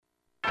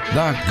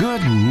The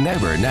Good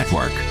Neighbor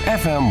Network,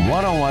 FM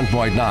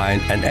 101.9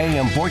 and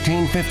AM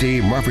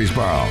 1450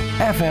 Murfreesboro,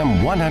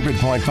 FM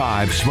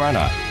 100.5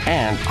 Smyrna,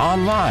 and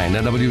online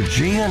at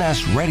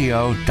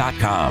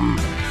WGNSradio.com.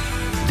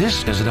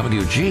 This is the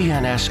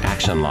WGNS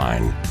Action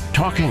Line,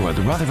 talking with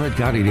Rutherford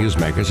County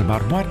newsmakers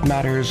about what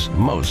matters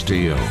most to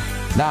you.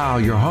 Now,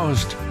 your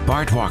host,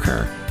 Bart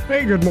Walker.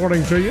 Hey, good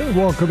morning to you.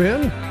 Welcome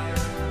in.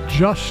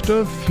 Just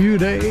a few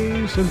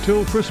days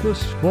until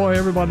Christmas. Boy,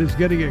 everybody's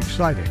getting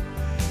excited.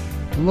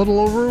 A little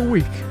over a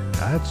week.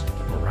 That's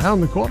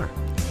around the corner.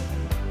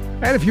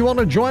 And if you want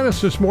to join us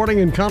this morning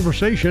in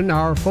conversation,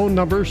 our phone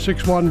number is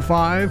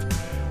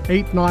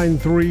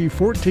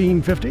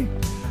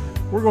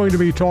 615-893-1450. We're going to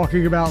be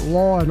talking about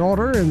law and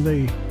order and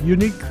the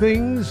unique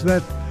things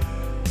that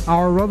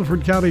our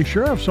Rutherford County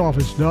Sheriff's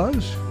Office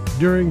does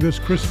during this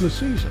Christmas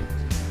season.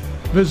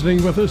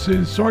 Visiting with us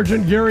is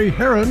Sergeant Gary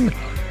Herron,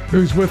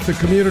 who's with the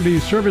Community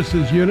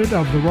Services Unit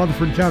of the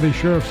Rutherford County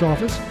Sheriff's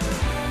Office.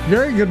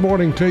 Gary, good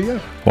morning to you.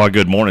 Well,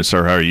 good morning,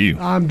 sir. How are you?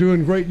 I'm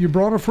doing great. You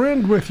brought a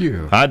friend with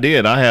you. I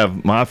did. I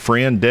have my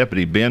friend,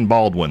 Deputy Ben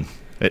Baldwin.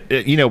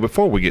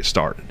 Before we get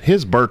started,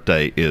 his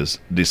birthday is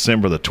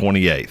December the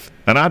 28th.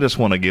 And I just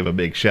want to give a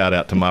big shout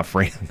out to my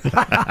friend.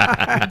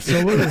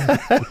 Absolutely.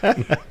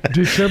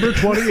 December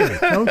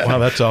 28th. Okay. Wow,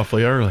 that's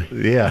awfully early.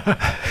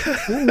 Yeah.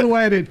 We'll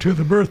add it to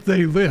the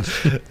birthday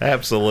list.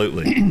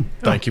 Absolutely.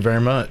 Thank you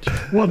very much.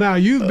 Well, now,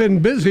 you've been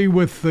busy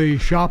with the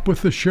Shop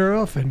with the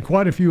Sheriff and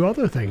quite a few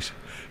other things.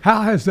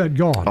 How has that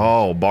gone?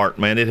 Oh, Bart,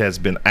 man, it has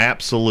been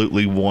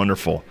absolutely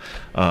wonderful.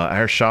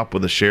 Our Shop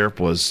with the Sheriff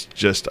was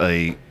just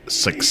a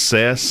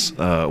success.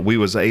 We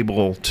was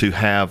able to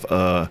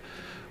have...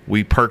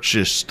 we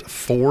purchased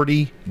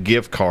 40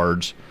 gift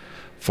cards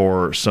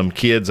for some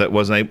kids that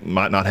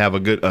might not have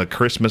a good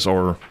Christmas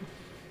or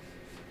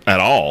at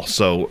all.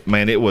 So,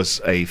 man, it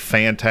was a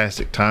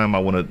fantastic time. I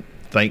want to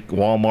thank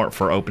Walmart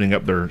for opening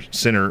up their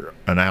center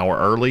an hour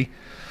early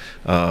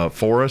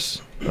for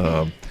us.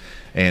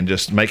 And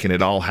just making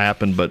it all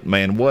happen. But,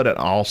 man, what an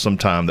awesome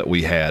time that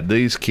we had.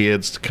 These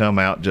kids come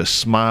out just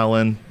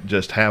smiling,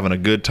 just having a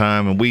good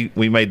time, and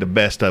we made the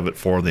best of it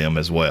for them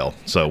as well.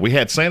 So we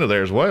had Santa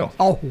there as well.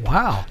 Oh,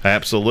 wow.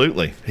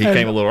 Absolutely. He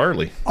came a little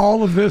early.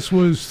 All of this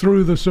was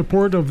through the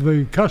support of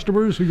the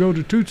customers who go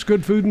to Toots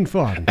Good Food and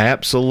Fun.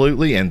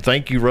 Absolutely, and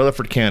thank you,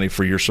 Rutherford County,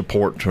 for your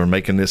support for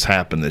making this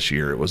happen this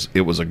year.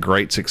 It was a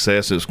great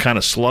success. It was kind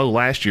of slow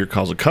last year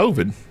because of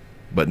COVID.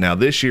 But now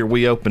this year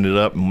we opened it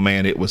up, and,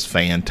 man, it was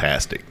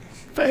fantastic.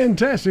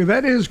 Fantastic.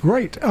 That is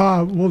great.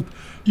 Well,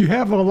 you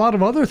have a lot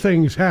of other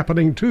things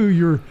happening, too.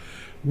 You're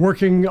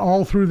working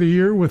all through the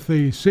year with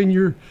the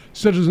Senior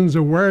Citizens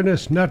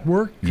Awareness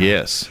Network.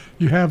 Yes.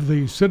 You have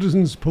the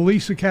Citizens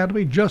Police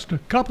Academy, just a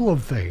couple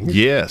of things.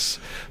 Yes.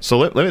 So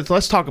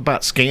let's talk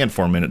about SCAN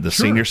for a minute, the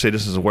Sure. Senior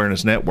Citizens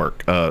Awareness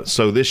Network.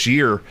 So this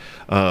year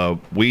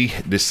we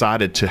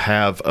decided to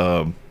have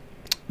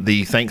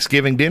the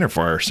Thanksgiving dinner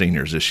for our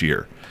seniors this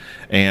year.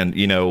 And,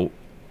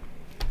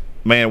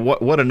 man,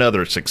 what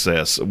another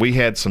success. We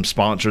had some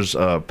sponsors.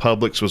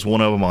 Publix was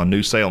one of them on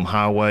New Salem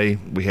Highway.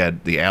 We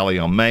had the Alley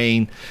on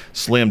Main,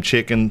 Slim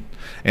Chicken,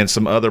 and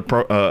some other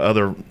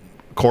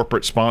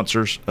corporate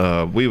sponsors.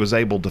 We was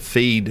able to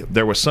feed.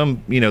 There was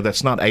some,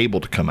 that's not able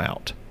to come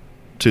out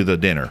to the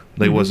dinner.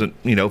 They wasn't,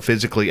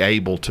 physically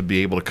able to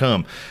be able to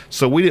come.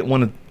 So we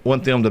didn't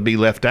want them to be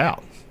left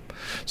out.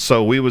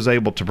 So we was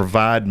able to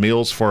provide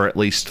meals for at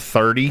least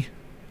 30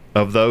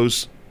 of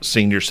those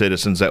senior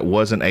citizens that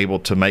wasn't able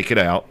to make it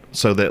out,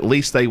 so that at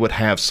least they would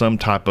have some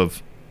type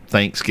of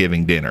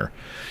Thanksgiving dinner.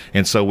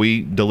 And so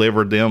we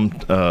delivered them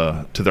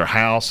to their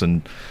house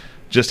and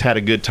just had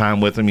a good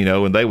time with them,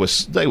 and they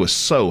was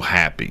so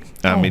happy.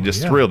 I mean,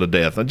 just thrilled to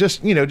death. And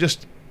just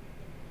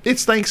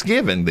it's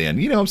Thanksgiving then,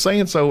 you know what I'm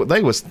saying? So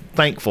they was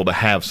thankful to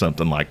have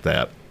something like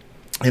that.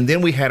 And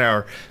then we had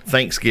our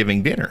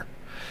Thanksgiving dinner,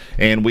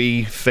 and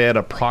we fed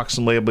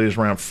approximately, I believe it was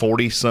around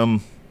 40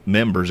 some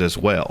members as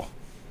well.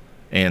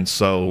 And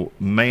so,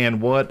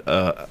 man, what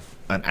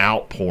an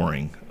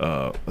outpouring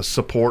of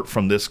support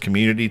from this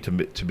community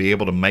to be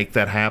able to make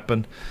that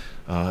happen.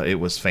 It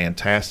was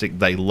fantastic.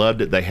 They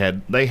loved it.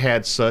 They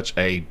had such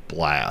a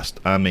blast.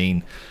 I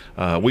mean,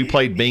 we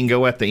played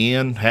bingo at the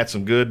end, had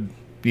some good,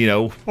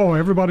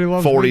 everybody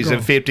loves 40s bingo.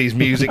 and 50s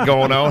music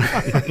going on.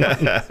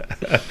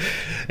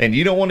 And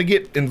you don't want to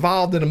get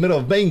involved in the middle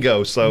of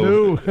bingo.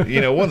 So,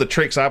 No. one of the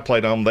tricks I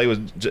played on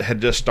them,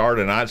 had just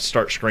started, and I'd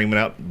start screaming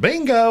out,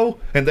 bingo!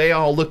 And they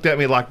all looked at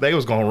me like they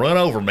was going to run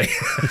over me.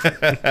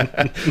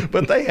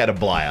 But they had a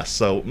blast.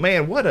 So,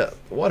 man, what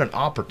an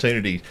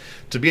opportunity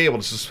to be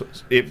able to,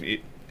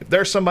 if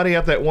there's somebody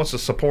out there that wants to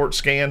support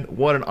SCAN,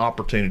 what an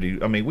opportunity.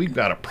 I mean, we've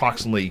got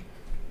approximately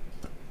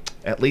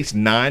at least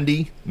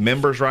 90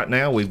 members right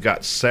now. We've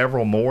got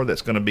several more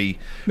that's going to be.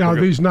 Now,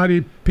 these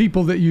 90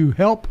 people that you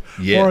help,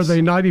 Yes. or are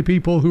they 90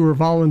 people who are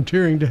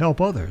volunteering to help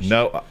others?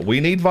 No, we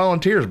need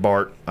volunteers,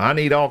 Bart. I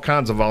need all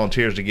kinds of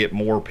volunteers to get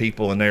more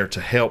people in there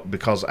to help,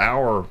 because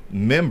our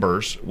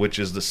members, which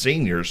is the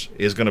seniors,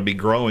 is going to be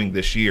growing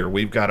this year.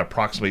 We've got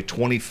approximately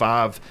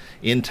 25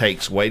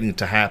 intakes waiting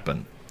to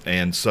happen.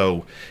 And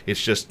so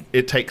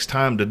it takes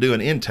time to do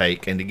an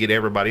intake and to get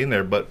everybody in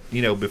there. But,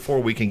 before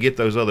we can get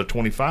those other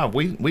 25,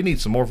 we need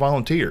some more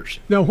volunteers.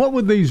 Now, what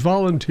would these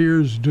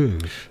volunteers do?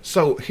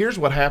 So here's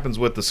what happens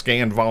with the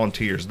scanned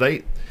volunteers.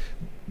 They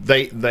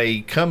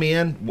come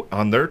in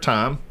on their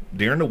time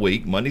during the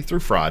week, Monday through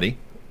Friday,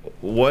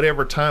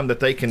 whatever time that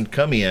they can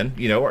come in,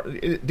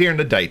 during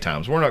the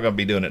daytimes. We're not going to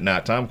be doing it at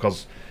nighttime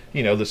because,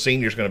 the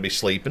senior's going to be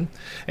sleeping.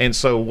 And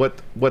so what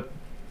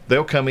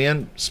they'll come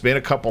in, spend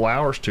a couple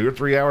hours, 2 or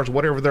 3 hours,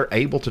 whatever they're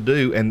able to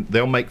do, and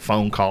they'll make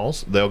phone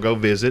calls. They'll go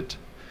visit.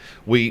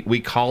 We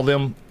call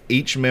them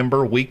each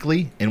member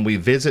weekly, and we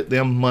visit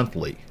them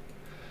monthly.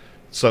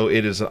 So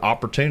it is an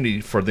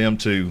opportunity for them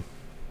to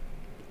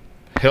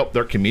help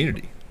their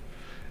community.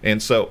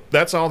 And so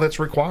that's all that's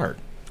required.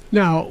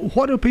 Now,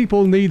 what do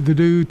people need to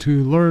do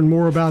to learn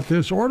more about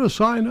this or to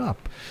sign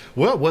up?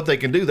 Well, what they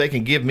can do, they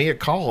can give me a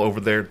call over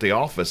there at the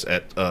office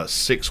at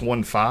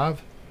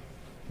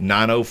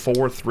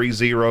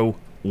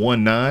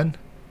 615-904-3019,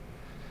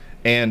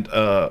 and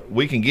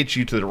we can get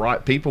you to the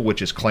right people,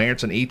 which is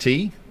Clarence and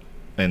E.T.,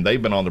 and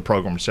they've been on the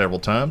program several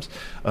times,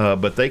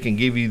 but they can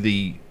give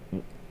you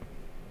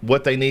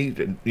what they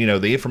need,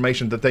 the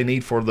information that they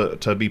need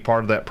to be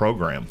part of that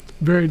program.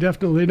 Very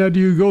definitely. Now, do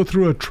you go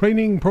through a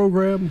training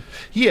program?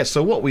 Yes.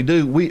 So what we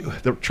do,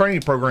 the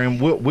training program,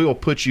 we'll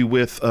put you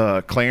with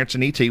Clarence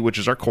and E.T., which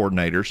is our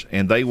coordinators,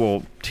 and they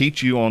will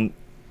teach you on,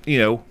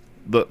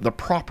 the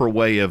proper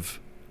way of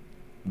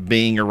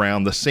being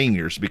around the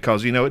seniors,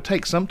 because it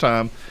takes some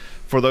time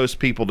for those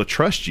people to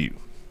trust you.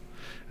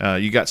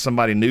 You got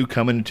somebody new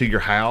coming into your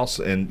house,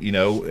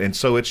 and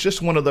so it's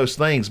just one of those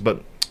things.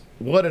 But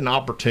what an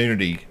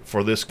opportunity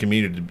for this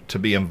community to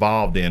be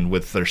involved in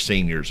with their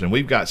seniors. And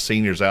we've got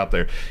seniors out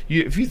there.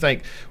 If you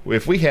think,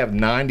 if we have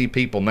 90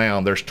 people now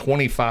and there's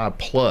 25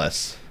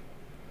 plus,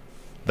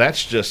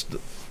 that's just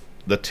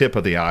the tip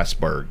of the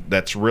iceberg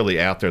that's really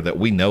out there that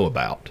we know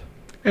about.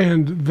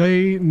 And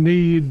they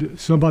need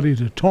somebody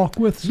to talk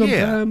with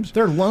sometimes. Yeah,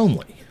 they're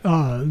lonely.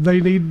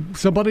 They need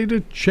somebody to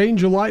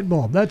change a light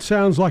bulb. That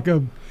sounds like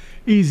a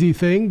easy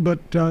thing, but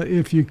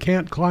if you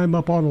can't climb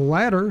up on a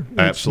ladder,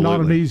 it's not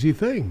an easy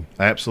thing.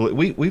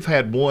 Absolutely. We've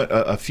had one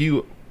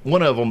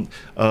of them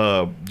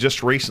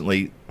just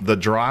recently. The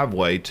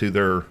driveway to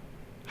their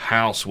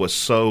house was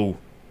so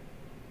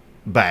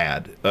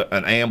bad,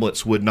 an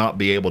ambulance would not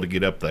be able to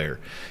get up there.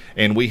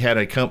 And we had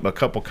a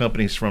couple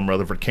companies from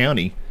Rutherford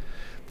County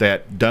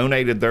that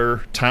donated their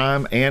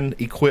time and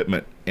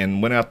equipment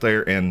and went out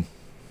there and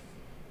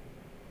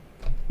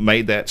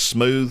made that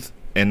smooth,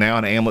 and now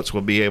an ambulance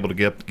will be able to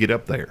get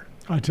up there.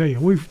 I tell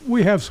you,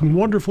 we have some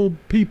wonderful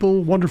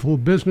people, wonderful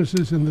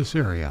businesses in this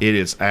area. It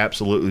is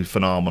absolutely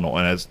phenomenal.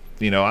 And as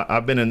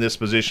I've been in this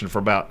position for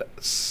about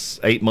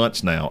 8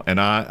 months now, and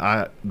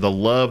the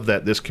love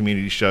that this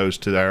community shows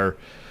to our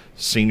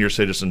senior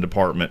citizen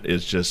department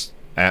is just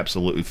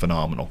absolutely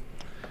phenomenal.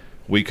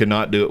 We could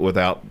not do it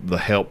without the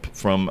help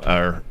from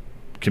our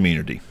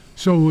community.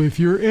 So if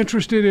you're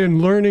interested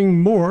in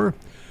learning more,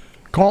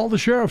 call the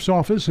sheriff's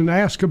office and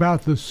ask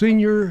about the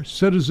Senior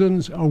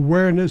Citizens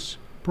Awareness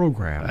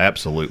Program.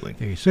 Absolutely.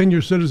 The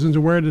Senior Citizens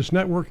Awareness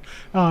Network.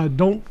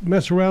 Don't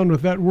mess around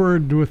with that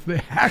word with the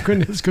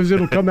acronyms, because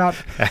it'll come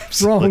out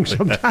wrong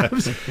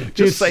sometimes.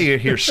 Just say you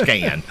hear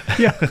SCAN.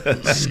 Yeah,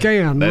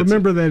 SCAN.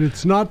 Remember that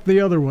it's not the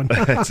other one.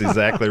 That's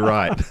exactly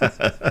right.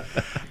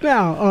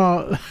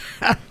 Now,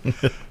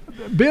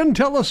 Ben,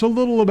 tell us a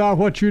little about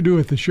what you do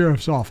at the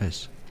sheriff's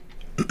office.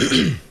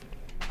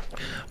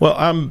 Well,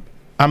 I'm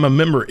a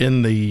member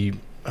in the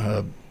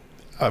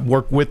I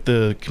work with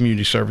the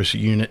community service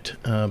unit,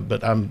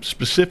 but I'm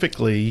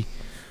specifically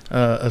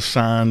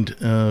assigned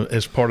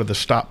as part of the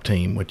STOP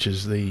team, which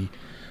is the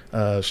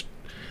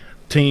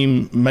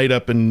team made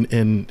up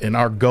in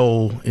our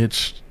goal.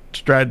 It's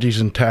strategies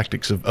and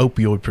tactics of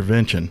opioid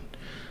prevention.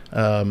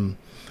 I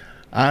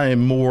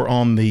am more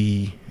on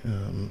the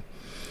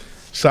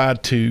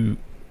side to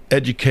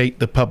educate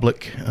the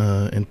public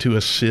and to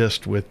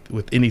assist with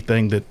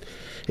anything that.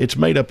 It's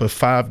made up of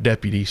 5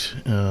 deputies,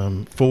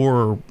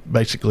 4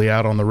 basically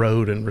out on the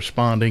road and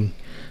responding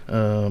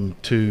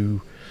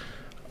to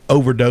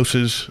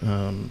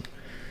overdoses.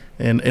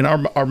 And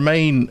our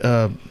main,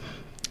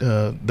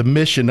 the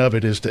mission of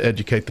it is to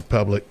educate the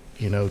public,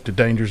 to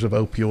dangers of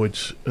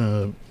opioids,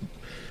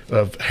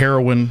 of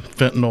heroin,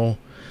 fentanyl,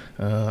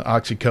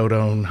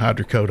 oxycodone,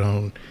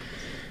 hydrocodone.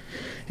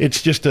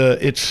 It's just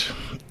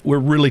we're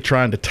really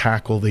trying to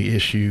tackle the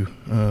issue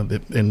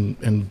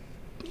and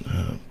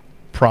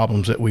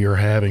problems that we are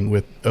having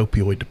with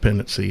opioid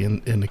dependency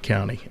in the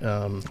county.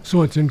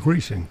 So it's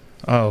increasing.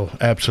 Oh,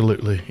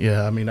 absolutely.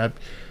 Yeah. I mean,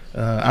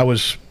 I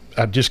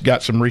just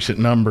got some recent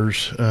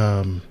numbers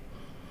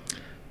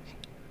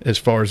as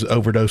far as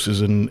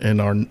overdoses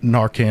and our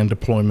Narcan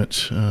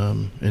deployments.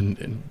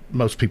 And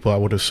most people, I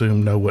would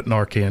assume, know what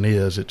Narcan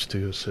is. It's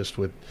to assist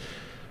with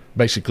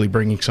basically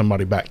bringing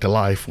somebody back to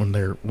life when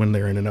they're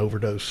in an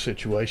overdose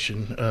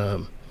situation.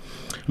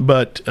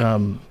 But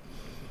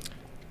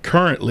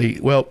currently,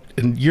 well,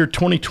 in year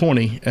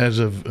 2020, as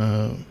of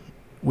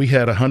we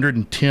had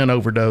 110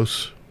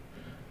 overdose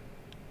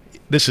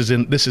this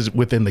is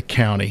within the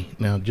county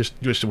now,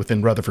 just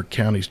within Rutherford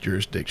County's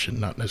jurisdiction,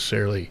 not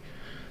necessarily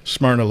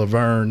Smyrna,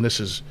 Laverne. This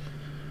is,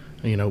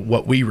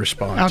 what we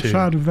respond to.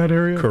 Outside of that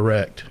area?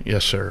 Correct.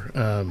 Yes, sir.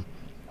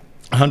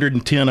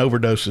 110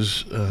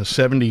 overdoses,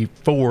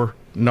 74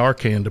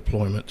 Narcan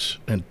deployments,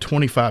 and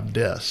 25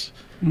 deaths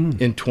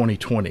in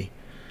 2020.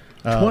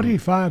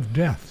 25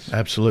 deaths.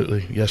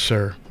 Absolutely. Yes,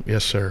 sir.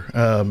 Yes, sir.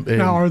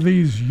 Now, are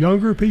these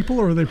younger people,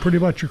 or are they pretty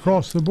much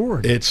across the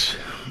board? It's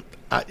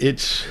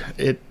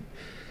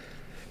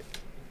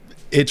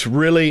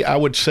really, I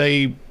would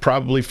say,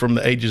 probably from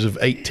the ages of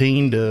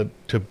 18 to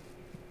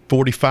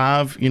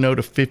 45,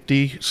 to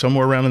 50,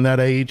 somewhere around in that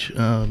age.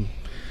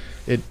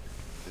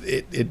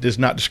 It does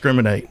not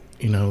discriminate.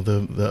 The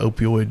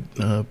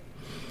opioid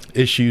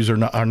issues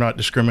are not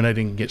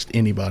discriminating against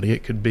anybody.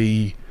 It could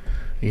be,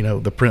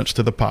 the prince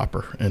to the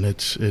pauper, and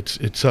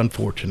it's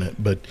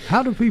unfortunate. But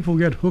how do people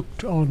get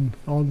hooked on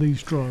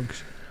these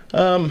drugs?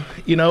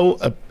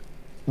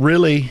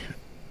 Really,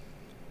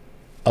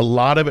 a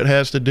lot of it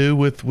has to do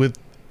with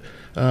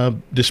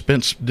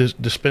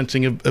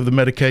dispensing of the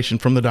medication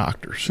from the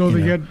doctors. So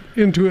they get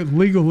into it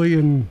legally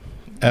and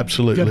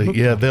absolutely,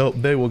 yeah.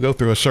 They will go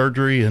through a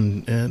surgery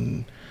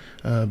and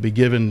be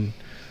given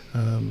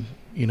some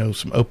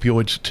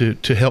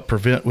opioids to help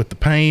prevent with the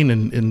pain,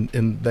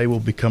 and they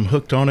will become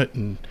hooked on it,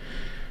 and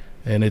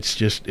it's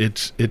just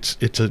it's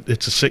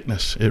a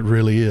sickness. It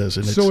really is.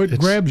 And so it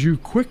grabs you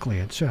quickly,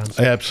 it sounds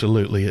like.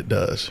 Absolutely, it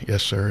does.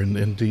 Yes, sir.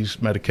 And these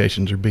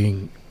medications are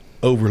being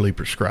overly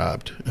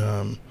prescribed.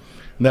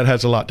 And that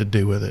has a lot to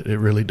do with it. It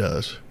really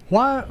does.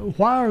 Why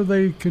are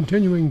they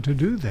continuing to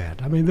do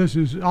that? I mean, this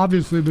has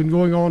obviously been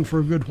going on for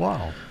a good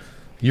while.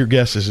 Your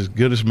guess is as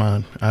good as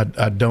mine.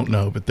 I don't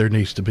know, but there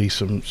needs to be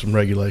some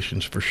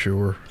regulations for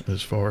sure.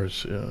 As far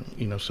as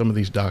some of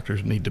these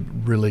doctors need to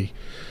really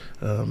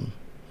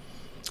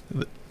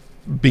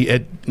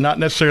be not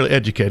necessarily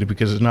educated,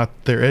 because it's not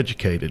they're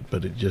educated,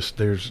 but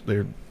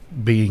they're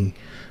being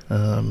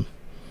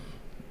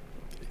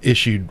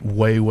issued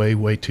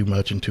way too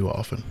much and too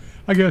often.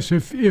 I guess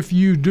if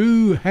you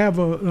do have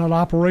an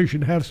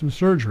operation, have some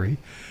surgery,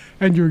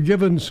 and you're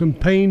given some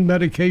pain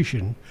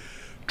medication,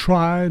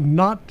 try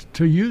not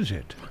to use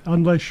it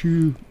unless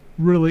you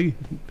really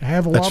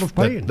have a lot of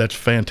pain. That's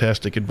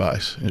fantastic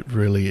advice. It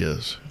really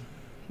is.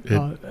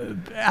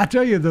 I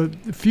tell you, the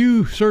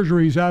few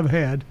surgeries I've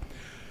had,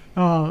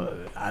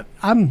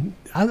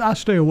 I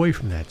stay away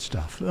from that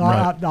stuff.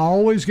 Right. I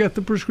always get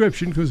the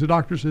prescription because the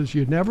doctor says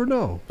you never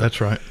know.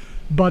 That's right.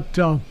 But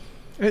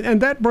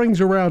and that brings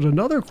around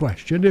another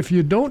question. If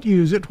you don't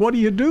use it, what do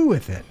you do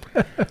with it?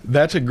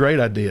 That's a great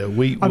idea.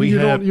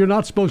 You're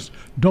not supposed.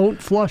 Don't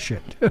flush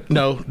it.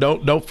 No,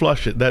 don't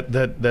flush it.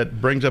 That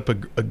brings up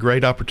a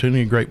great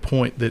opportunity, a great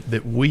point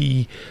that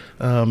we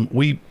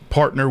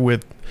partner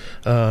with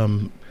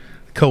Prevention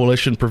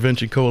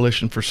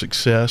Coalition for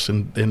Success,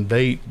 and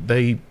they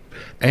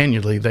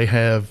annually they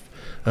have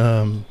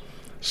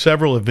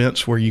several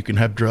events where you can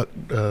have drug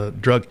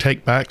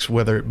takebacks,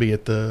 whether it be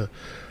at the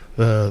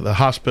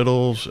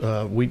hospitals.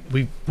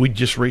 We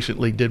just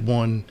recently did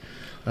one.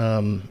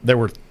 There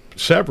were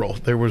several.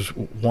 There was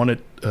one at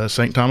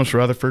St. Thomas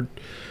Rutherford.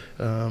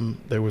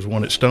 There was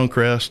one at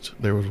Stonecrest.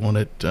 There was one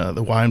at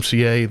the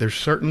YMCA. There's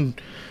certain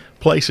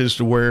places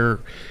to where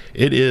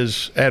it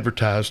is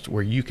advertised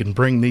where you can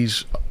bring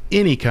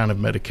any kind of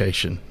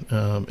medication,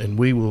 and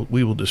we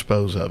will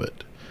dispose of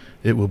it.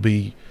 It will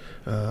be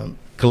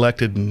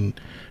collected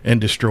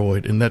and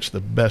destroyed, and that's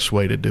the best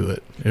way to do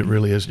it. It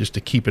really is, just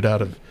to keep it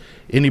out of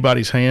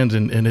anybody's hands,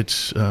 and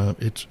it's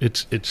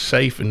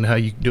safe. And how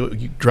you do it,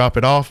 you drop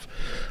it off,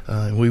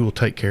 and we will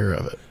take care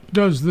of it.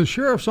 Does the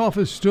sheriff's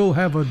office still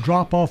have a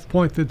drop-off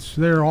point that's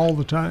there all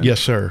the time? Yes,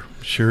 sir.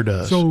 Sure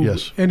does. So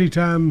yes.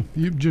 Anytime,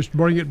 you just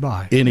bring it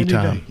by.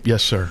 Anytime.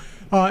 Yes, sir.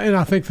 And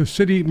I think the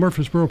city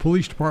Murfreesboro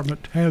Police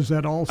Department has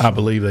that also. I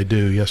believe they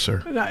do. Yes,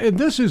 sir. Now, and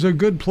this is a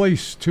good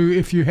place to,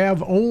 if you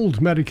have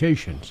old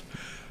medications.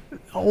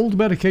 Old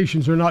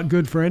medications are not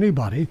good for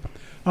anybody.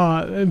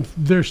 And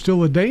there's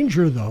still a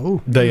danger,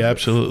 though. They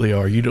absolutely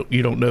are. You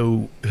don't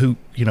know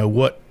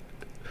what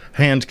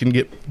hands can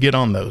get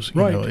on those.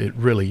 Right. It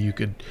really, you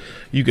could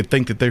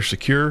think that they're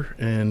secure,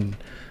 and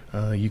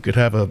you could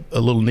have a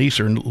little niece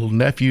or a little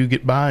nephew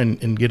get by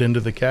and get into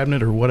the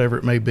cabinet or whatever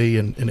it may be,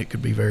 and it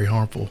could be very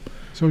harmful.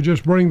 So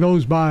just bring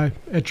those by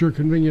at your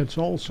convenience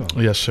also.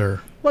 Yes, sir.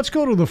 Let's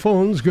go to the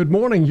phones. Good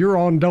morning. You're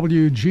on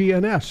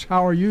WGNS.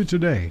 How are you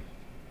today?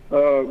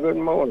 Good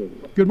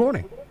morning. Good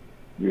morning.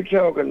 You're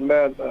talking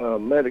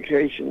about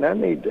medication. I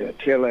need to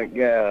tell that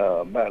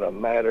guy about a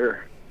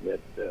matter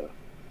that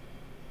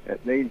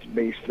needs to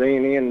be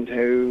seen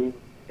into,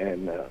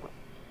 and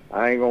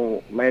I ain't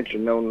gonna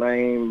mention no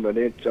name, but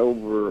it's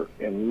over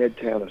in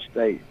Midtown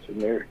Estates,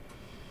 and they're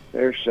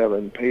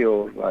selling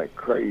pills like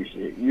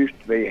crazy. It used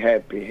to be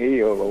Happy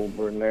Hill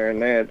over in there, and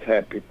now it's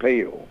Happy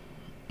Pill.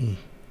 Mm.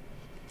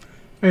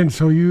 And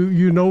so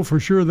you know for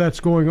sure that's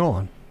going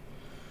on?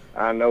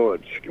 I know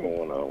it's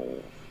going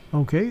on.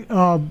 Okay.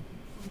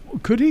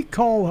 Could he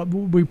call?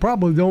 We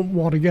probably don't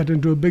want to get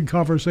into a big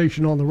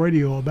conversation on the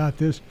radio about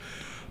this,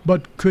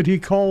 But could he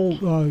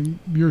call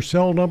your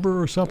cell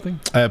number or something?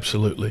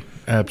 Absolutely.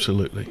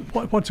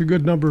 What's a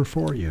good number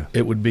for you?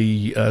 It would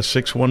be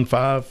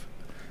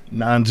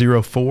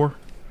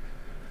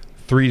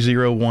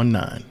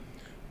 615-904-3019.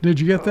 Did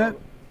you get that?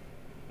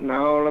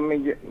 No, let me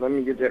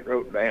get that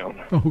wrote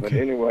down. Okay. But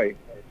anyway,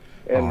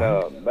 and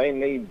they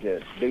need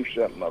to do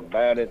something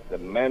about it. The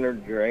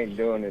manager ain't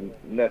doing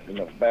nothing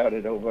about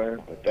it over there,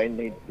 but they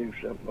need to do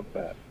something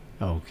about it.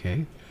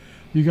 Okay.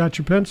 You got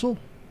your pencil?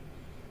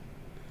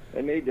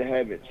 They need to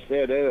have it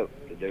set up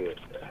to do it.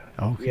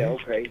 Okay. Yeah,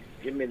 okay.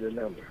 Give me the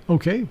number.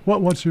 Okay.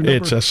 What's your number?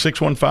 It's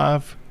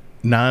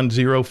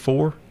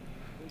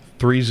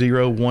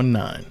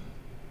 615-904-3019.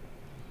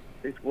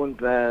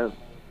 615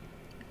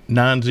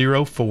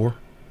 904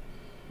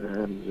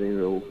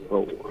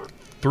 904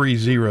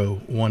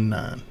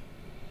 3019.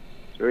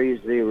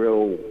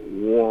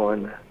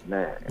 3019.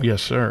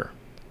 Yes, sir.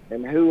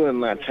 And who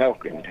am I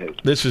talking to?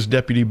 This is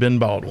Deputy Ben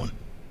Baldwin.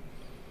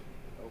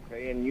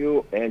 Okay, and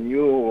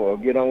you'll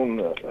get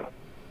on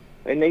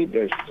they need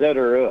to set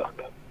her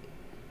up.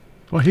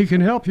 Well, he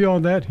can help you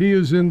on that. He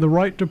is in the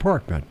right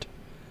department.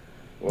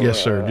 Well,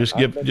 Yes, sir. Just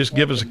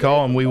give us a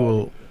call, and we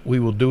will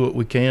do what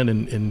we can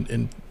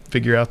and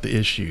figure out the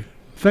issue.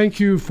 Thank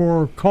you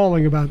for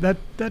calling about that.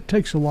 That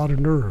takes a lot of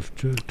nerve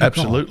to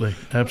Absolutely.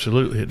 call.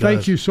 Absolutely. It Thank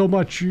does. you so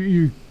much.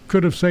 You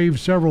could have saved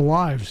several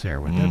lives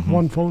there with that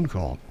one phone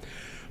call.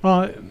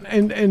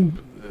 And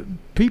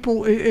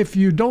people, if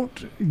you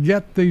don't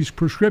get these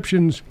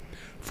prescriptions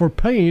for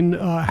pain,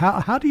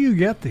 how do you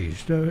get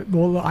these?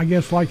 Well, I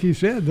guess like you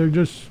said, they're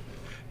just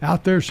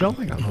out there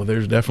selling them. Well,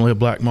 there's definitely a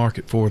black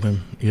market for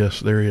them. Yes,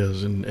 there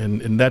is,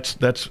 and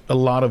that's a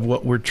lot of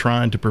what we're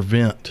trying to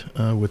prevent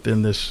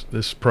within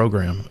this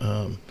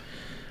program.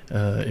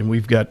 And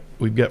we've got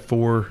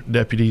 4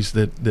 deputies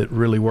that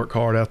really work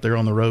hard out there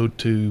on the road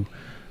to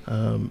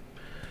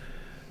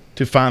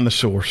find the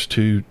source.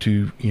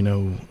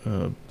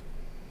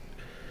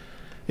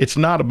 It's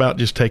not about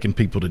just taking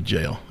people to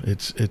jail.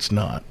 It's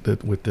not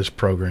that with this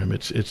program.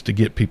 It's to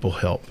get people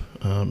help,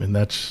 and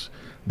that's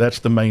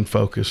the main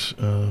focus.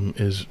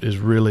 Is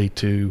really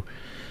to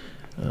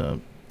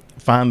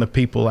find the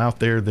people out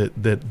there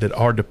that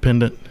are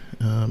dependent,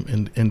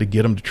 and to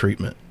get them to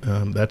treatment.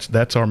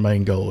 That's our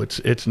main goal.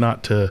 It's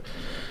not to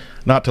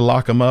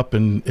lock them up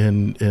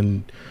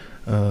and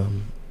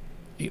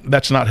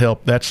that's not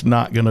help. That's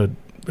not going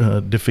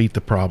to defeat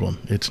the problem.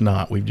 It's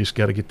not. We've just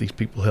got to get these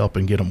people help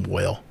and get them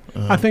well.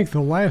 I think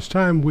the last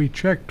time we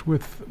checked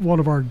with one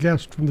of our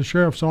guests from the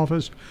sheriff's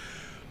office,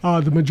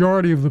 the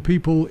majority of the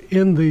people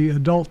in the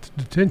adult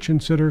detention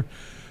center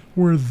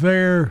were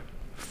there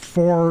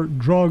for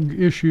drug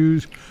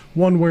issues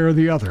one way or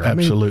the other.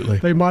 Absolutely. I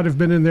mean, they might have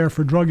been in there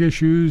for drug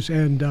issues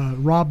and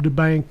robbed a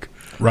bank,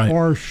 Right.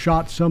 or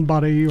shot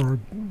somebody, or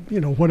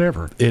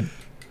whatever.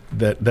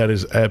 That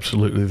is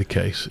absolutely the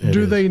case.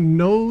 Do they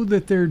know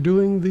that they're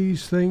doing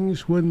these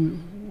things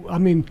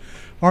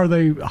are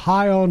they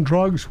high on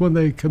drugs when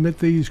they commit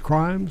these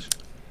crimes?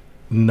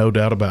 No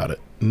doubt about it.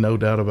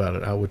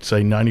 I would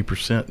say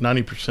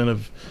 90%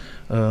 of,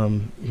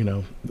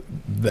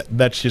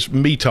 that's just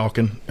me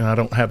talking, and I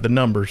don't have the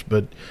numbers,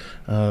 but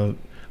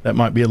that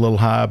might be a little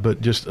high, but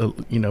just,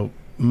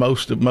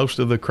 most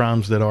of the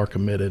crimes that are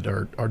committed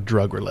are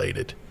drug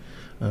related,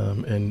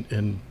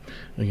 and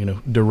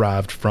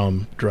derived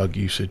from drug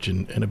usage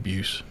and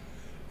abuse.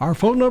 Our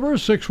phone number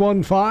is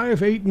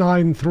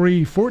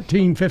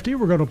 615-893-1450.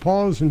 We're going to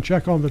pause and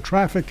check on the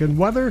traffic and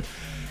weather.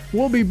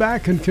 We'll be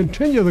back and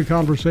continue the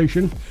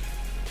conversation.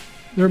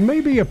 There may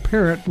be a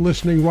parent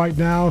listening right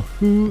now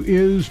who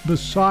is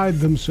beside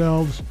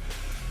themselves,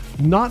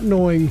 not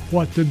knowing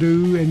what to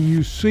do, and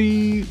you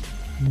see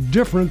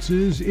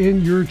differences in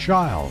your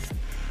child.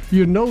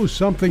 You know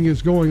something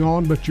is going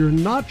on, but you're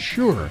not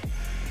sure.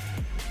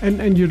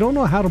 And you don't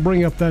know how to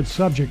bring up that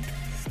subject.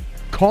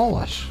 Call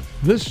us.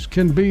 This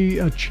can be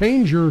a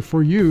changer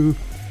for you.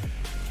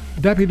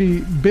 Deputy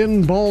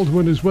Ben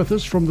Baldwin is with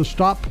us from the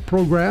STOP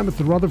program at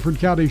the Rutherford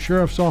County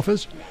Sheriff's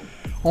Office.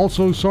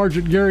 Also,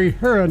 Sergeant Gary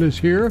Herron is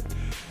here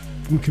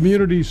from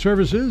Community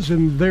Services,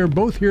 and they're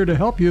both here to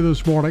help you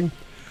this morning.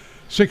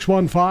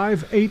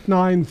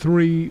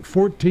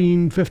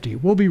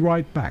 615-893-1450. We'll be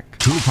right back.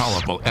 2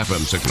 powerful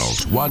FM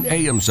signals, 1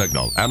 AM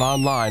signal, and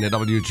online at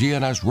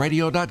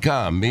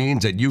WGNSradio.com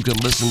means that you can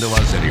listen to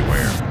us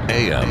anywhere.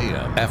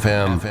 AM,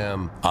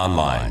 FM,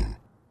 online.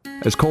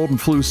 As cold and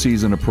flu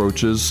season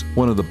approaches,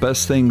 one of the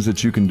best things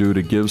that you can do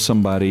to give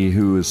somebody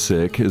who is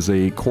sick is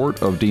a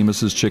quart of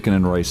Demas's chicken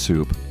and rice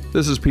soup.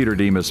 This is Peter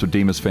Demas with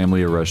Demas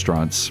Family of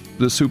Restaurants.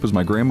 This soup is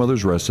my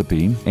grandmother's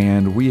recipe,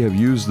 and we have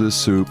used this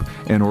soup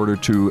in order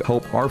to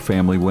help our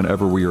family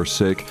whenever we are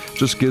sick.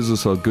 Just gives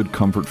us a good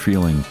comfort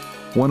feeling.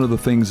 One of the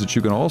things that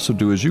you can also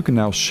do is you can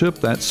now ship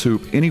that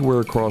soup anywhere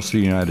across the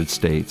United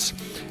States,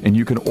 and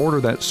you can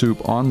order that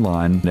soup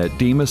online at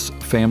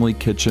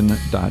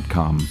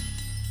DemasFamilyKitchen.com.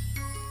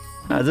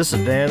 Hi, this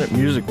is Dan at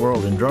Music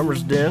World and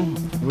Drummers Den.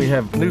 We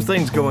have new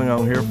things going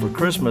on here for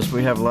Christmas.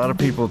 We have a lot of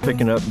people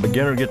picking up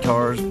beginner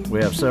guitars. We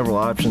have several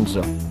options,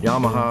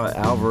 Yamaha,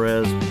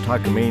 Alvarez,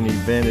 Takamine,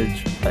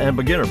 Vintage, and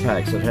beginner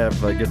packs that have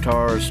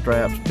guitars,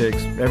 straps,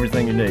 picks,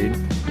 everything you need.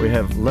 We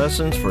have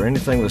lessons for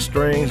anything with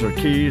strings or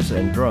keys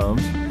and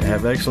drums. We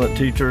have excellent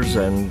teachers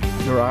and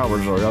your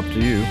hours are up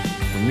to you.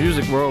 The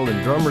Music World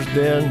and Drummers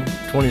Den,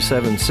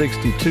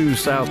 2762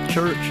 South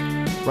Church,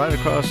 right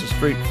across the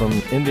street from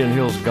Indian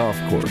Hills Golf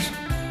Course.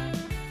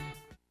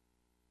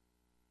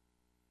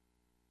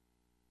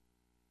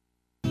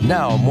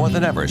 Now, more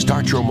than ever,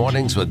 start your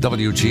mornings with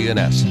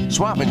WGNS.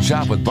 Swap and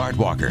shop with Bart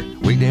Walker.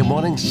 Weekday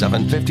mornings,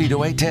 7:50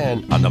 to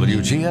 8:10 on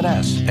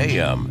WGNS,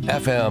 AM,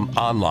 FM,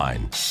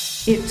 online.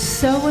 It's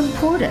so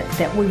important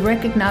that we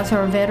recognize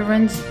our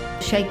veterans,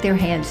 shake their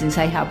hands and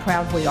say how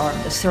proud we are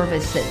of the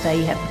service that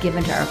they have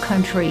given to our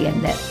country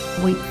and that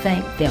we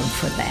thank them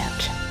for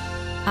that.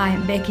 I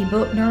am Becky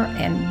Bookner,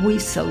 and we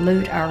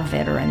salute our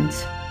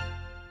veterans.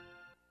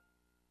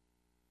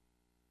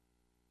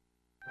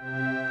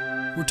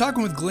 We're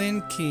talking with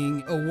Glenn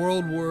King, a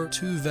World War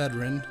II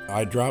veteran.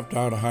 I dropped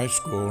out of high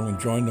school and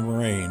joined the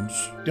Marines.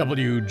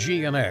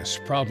 WGNS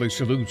proudly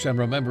salutes and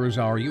remembers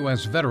our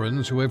U.S.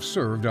 veterans who have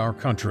served our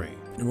country.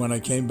 When I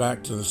came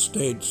back to the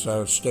States, I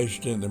was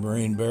stationed in the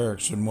Marine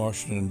Barracks in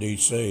Washington,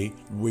 D.C.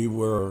 We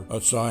were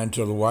assigned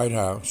to the White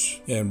House,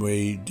 and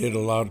we did a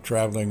lot of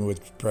traveling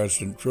with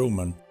President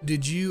Truman.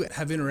 Did you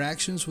have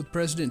interactions with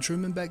President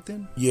Truman back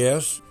then?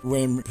 Yes.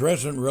 When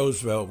President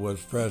Roosevelt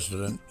was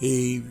president,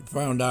 he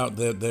found out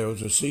that there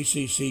was a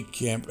CCC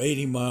camp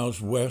 80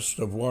 miles west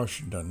of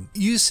Washington.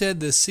 You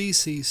said the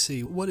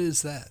CCC. What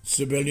is that?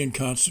 Civilian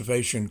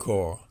Conservation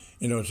Corps.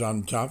 And it was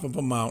on top of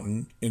a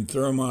mountain in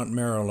Thurmont,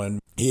 Maryland.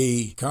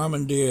 He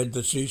commandeered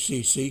the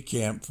CCC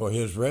camp for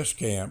his rest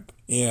camp,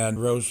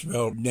 and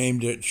Roosevelt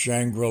named it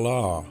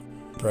Shangri-La.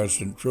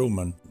 President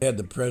Truman had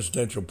the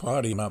presidential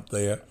party up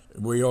there.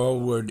 We all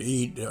would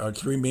eat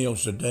 3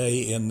 meals a day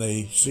in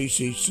the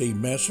CCC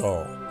mess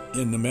hall.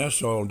 In the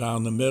mess hall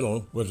down the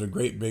middle was a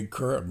great big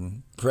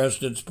curtain.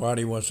 President's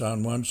party was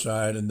on one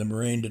side and the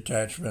Marine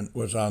detachment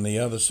was on the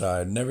other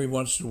side. And every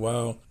once in a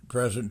while,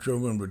 President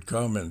Truman would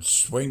come and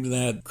swing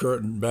that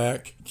curtain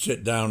back,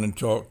 sit down and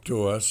talk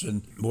to us.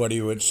 And what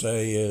he would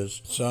say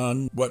is,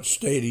 "Son, what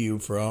state are you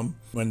from?"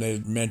 When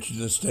they mentioned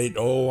the state,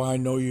 "Oh, I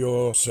know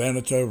your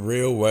senator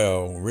real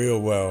well,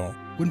 real well."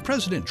 When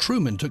President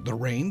Truman took the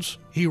reins,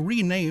 he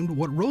renamed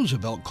what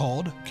Roosevelt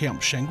called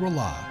Camp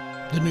Shangri-La.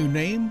 The new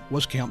name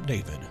was Camp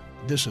David.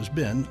 This has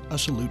been a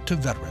salute to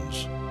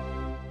veterans.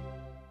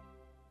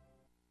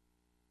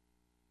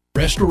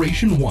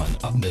 Restoration One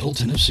of Middle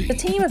Tennessee. A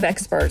team of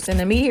experts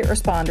and immediate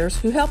responders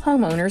who help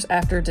homeowners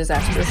after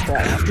disaster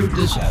strikes. After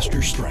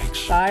disaster strikes.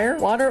 Fire,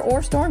 water,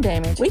 or storm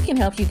damage, we can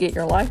help you get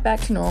your life back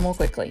to normal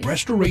quickly.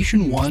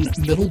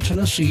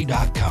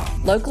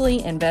 Restoration1MiddleTennessee.com.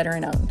 Locally and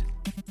veteran owned.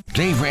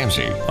 Dave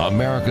Ramsey,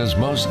 America's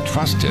most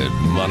trusted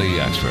money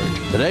expert.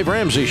 The Dave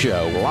Ramsey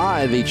Show,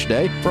 live each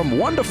day from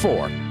 1 to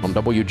 4 on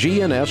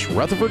WGNS,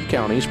 Rutherford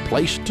County's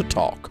Place to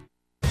Talk.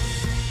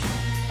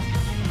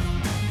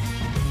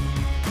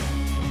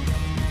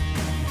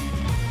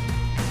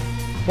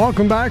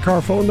 Welcome back.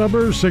 Our phone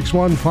number is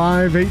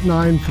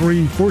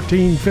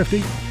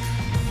 615-893-1450.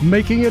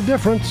 Making a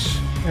difference,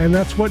 and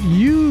that's what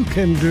you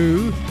can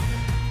do.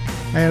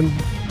 And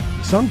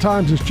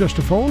sometimes it's just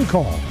a phone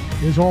call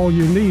is all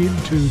you need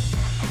to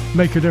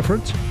make a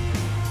difference.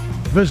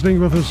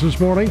 Visiting with us this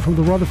morning from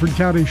the Rutherford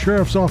County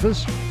Sheriff's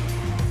Office,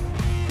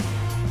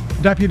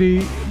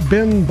 Deputy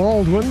Ben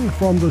Baldwin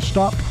from the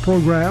STOP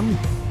program,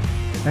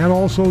 and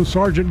also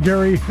Sergeant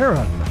Gary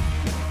Heron.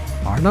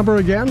 Our number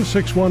again,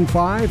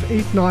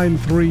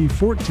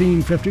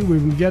 615-893-1450.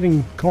 We've been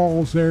getting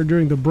calls there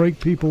during the break,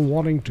 people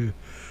wanting to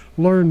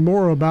learn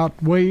more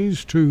about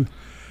ways to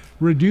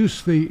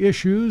reduce the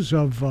issues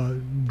of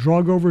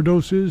drug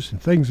overdoses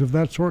and things of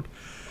that sort.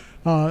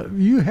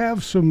 You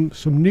have some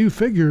new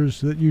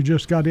figures that you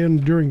just got in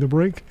during the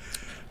break.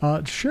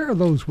 Share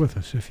those with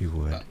us, if you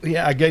would.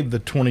 Yeah, I gave the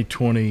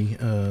 2020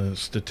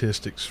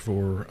 statistics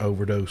for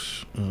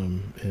overdose,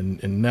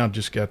 and now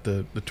just got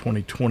the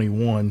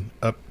 2021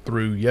 up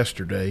through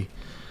yesterday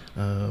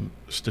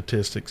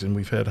statistics, and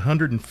we've had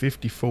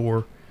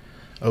 154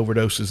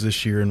 overdoses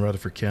this year in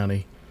Rutherford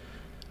County,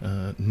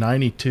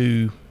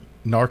 92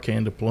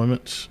 Narcan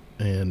deployments,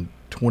 and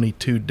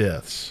 22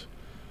 deaths.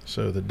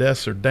 So the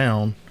deaths are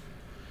down,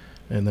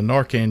 and the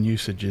Narcan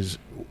usage is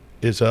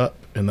up,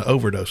 and the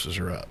overdoses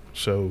are up.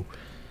 So,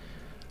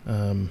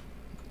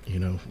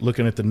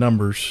 looking at the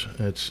numbers,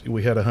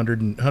 we had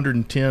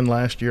 110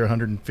 last year,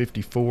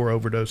 154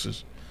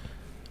 overdoses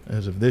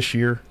as of this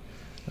year,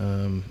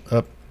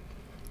 up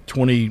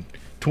 20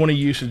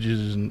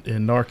 usages in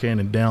Narcan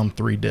and down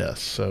 3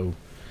 deaths. So,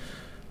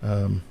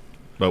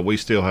 but we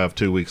still have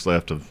 2 weeks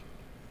left of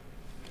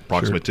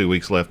approximately 2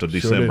 weeks left of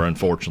December,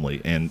 unfortunately.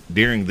 And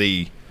during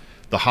the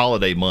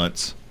holiday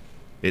months,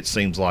 it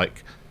seems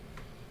like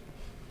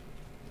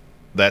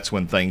that's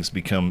when things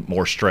become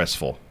more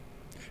stressful.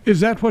 Is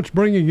that what's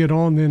bringing it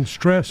on then,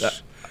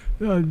 stress?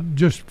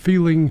 just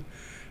feeling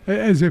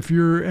as if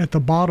you're at the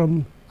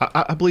bottom?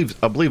 I believe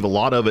a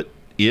lot of it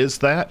is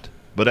that,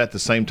 but at the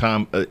same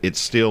time, it's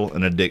still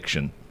an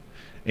addiction.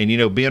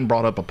 And Ben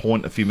brought up a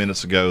point a few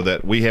minutes ago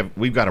that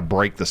we've got to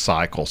break the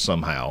cycle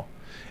somehow.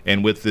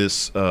 And with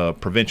this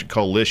Prevention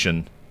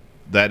Coalition,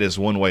 that is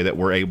one way that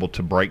we're able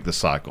to break the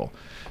cycle.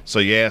 So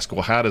you ask,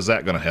 well, how does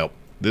that going to help?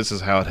 This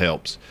is how it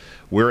helps.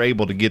 We're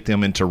able to get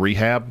them into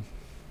rehab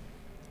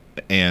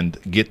and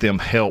get them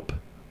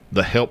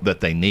the help that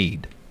they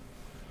need.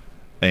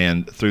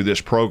 And through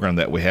this program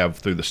that we have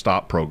through the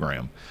STOP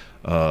program.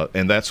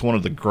 And that's one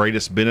of the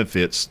greatest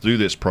benefits through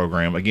this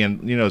program.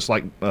 Again, it's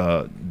like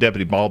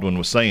Deputy Baldwin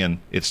was saying,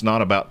 it's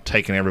not about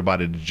taking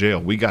everybody to jail.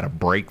 We got to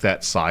break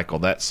that cycle.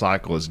 That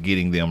cycle is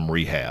getting them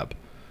rehab.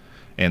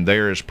 And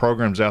there's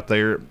programs out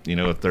there,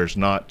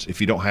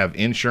 if you don't have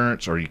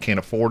insurance or you can't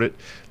afford it,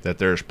 that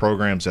there's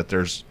programs that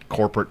there's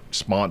corporate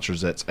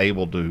sponsors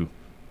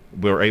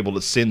we're able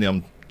to send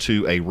them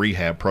to a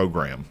rehab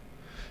program.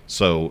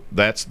 So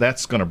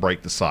that's going to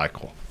break the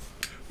cycle.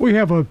 We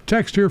have a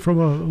text here from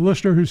a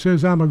listener who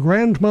says, I'm a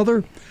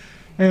grandmother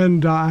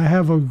and I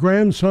have a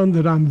grandson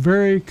that I'm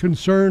very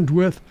concerned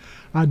with.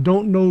 I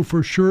don't know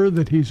for sure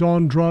that he's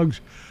on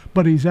drugs,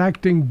 but he's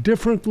acting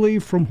differently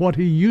from what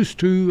he used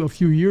to a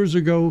few years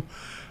ago.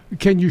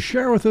 Can you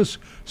share with us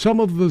some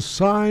of the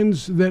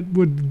signs that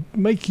would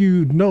make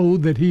you know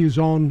that he is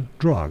on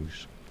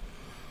drugs?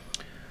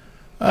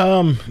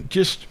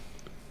 Just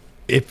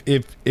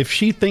if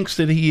she thinks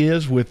that he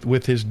is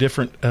with his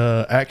different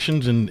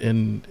actions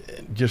and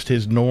just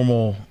his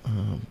normal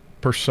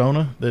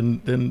persona,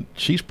 then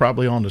she's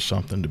probably onto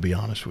something, to be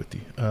honest with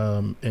you.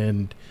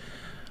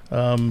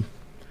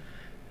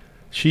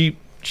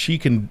 She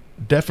can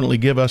definitely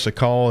give us a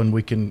call, and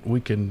we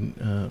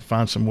can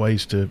find some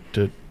ways to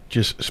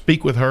just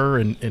speak with her.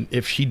 And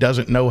if she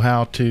doesn't know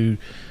how to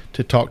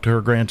talk to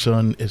her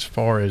grandson as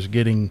far as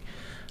getting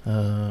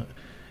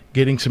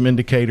some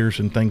indicators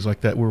and things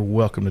like that, we're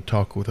welcome to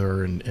talk with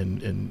her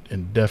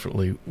and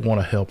definitely want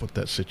to help with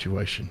that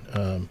situation.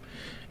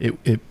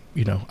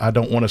 I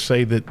don't want to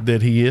say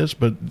that he is,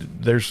 but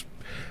there's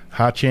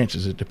high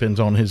chances. It depends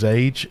on his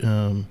age.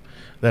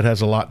 That has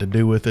a lot to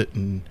do with it,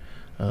 and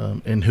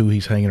who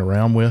he's hanging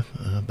around with.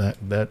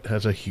 That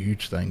has a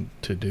huge thing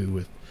to do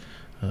with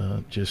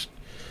just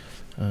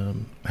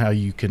how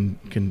you can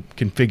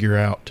figure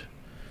out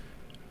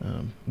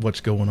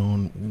what's going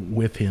on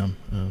with him.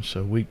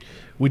 So we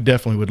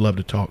definitely would love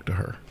to talk to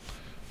her.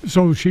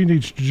 So she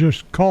needs to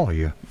just call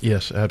you.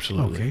 Yes,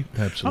 absolutely. Okay.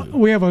 Absolutely.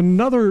 We have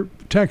another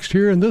text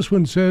here, and this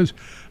one says,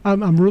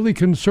 I'm really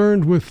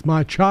concerned with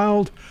my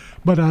child,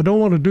 but I don't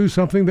want to do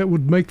something that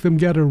would make them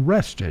get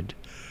arrested.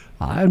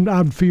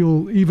 I'd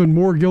feel even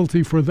more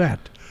guilty for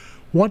that.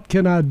 What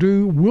can I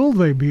do? Will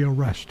they be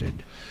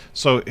arrested?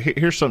 So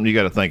here's something you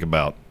got to think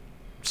about.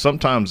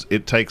 Sometimes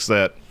it takes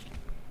that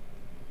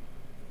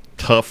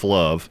tough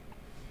love.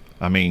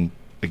 I mean,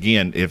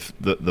 again, if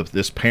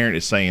this parent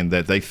is saying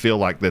that they feel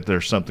like that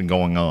there's something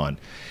going on,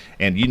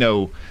 and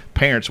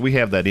parents, we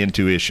have that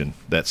intuition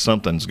that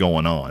something's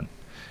going on,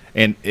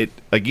 and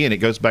it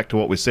goes back to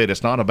what we said.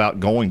 It's not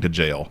about going to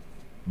jail,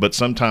 but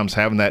sometimes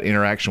having that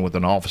interaction with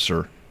an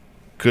officer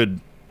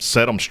could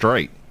set them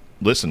straight.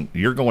 Listen,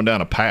 you're going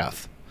down a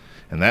path,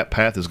 and that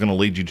path is going to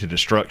lead you to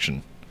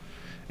destruction,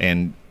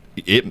 and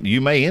you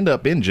may end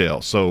up in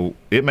jail. So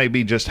it may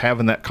be just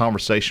having that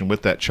conversation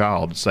with that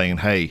child, saying,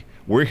 hey,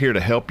 we're here to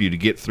help you to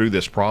get through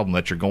this problem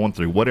that you're going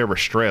through, whatever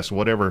stress,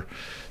 whatever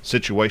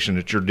situation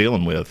that you're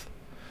dealing with,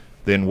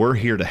 then we're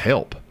here to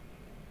help.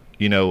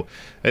 And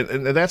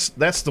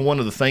that's one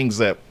of the things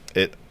that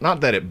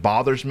not that it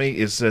bothers me,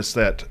 is just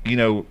that,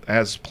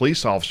 as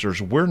police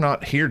officers, we're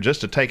not here just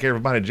to take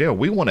everybody to jail.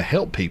 We want to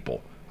help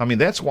people. I mean,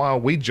 that's why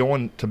we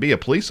joined to be a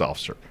police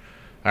officer.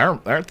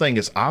 Our thing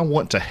is, I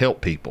want to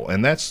help people,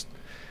 and that's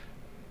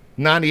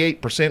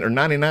 98% or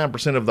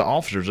 99% of the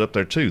officers up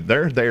there too.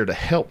 They're there to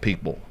help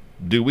people.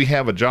 Do we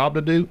have a job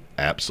to do?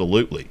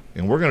 Absolutely.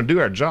 And we're going to do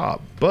our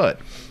job. But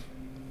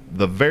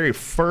the very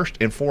first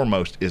and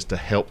foremost is to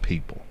help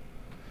people.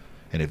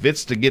 And if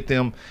it's to get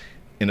them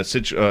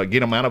get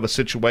them out of a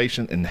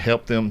situation and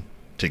help them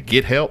to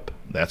get help,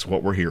 that's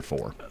what we're here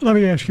for. Let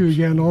me ask you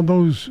again, on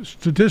those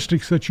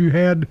statistics that you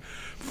had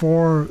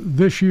for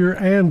this year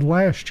and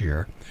last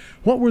year,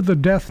 what were the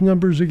death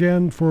numbers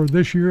again for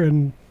this year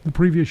and the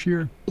previous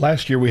year?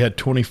 Last year we had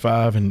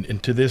 25,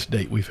 and to this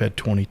date we've had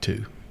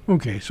 22.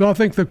 Okay, so I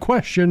think the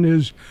question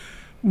is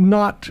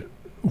not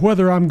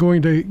whether I'm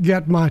going to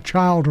get my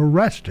child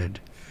arrested.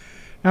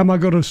 Am I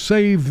going to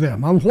save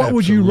them? What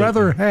would you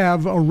rather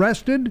have,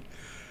 arrested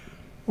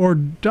or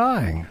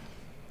dying?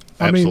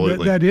 Absolutely. I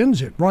mean, that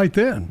ends it right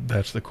then.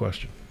 That's the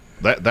question.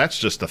 That's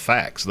just the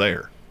facts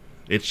there.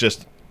 It's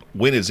just,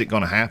 when is it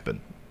going to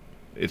happen?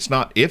 It's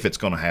not if it's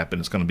going to happen,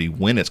 it's going to be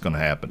when it's going to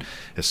happen,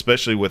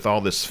 especially with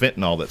all this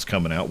fentanyl that's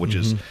coming out, which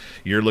is,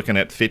 you're looking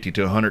at 50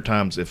 to 100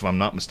 times, if I'm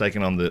not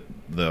mistaken, on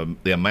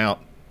the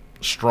amount,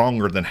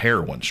 stronger than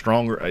heroin.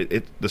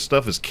 The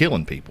stuff is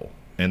killing people.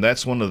 And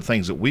that's one of the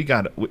things that we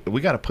got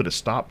to put a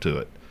stop to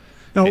it.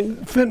 Now,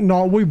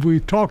 fentanyl,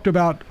 we've talked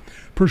about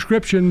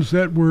prescriptions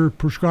that were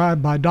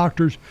prescribed by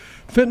doctors.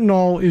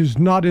 Fentanyl is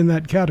not in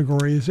that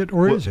category, is it?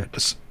 Or is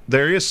it?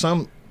 There is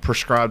some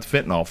prescribed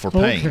fentanyl for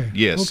pain. Okay.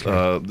 Yes.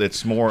 Okay.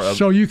 It's more of...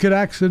 So you could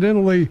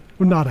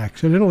not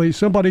accidentally,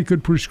 somebody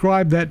could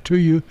prescribe that to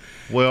you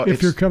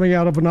if you're coming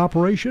out of an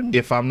operation?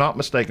 If I'm not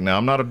mistaken, now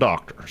I'm not a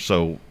doctor,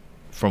 so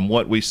from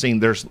what we've seen,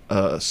 there's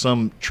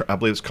some, I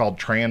believe it's called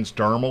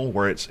transdermal,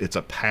 where it's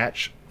a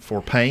patch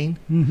for pain.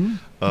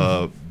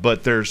 Mm-hmm.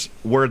 But there's,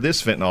 where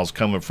this fentanyl is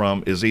coming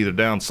from is either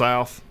down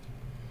south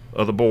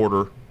of the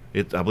border.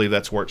 I believe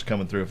that's where it's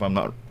coming through, if I'm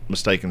not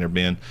mistaken there,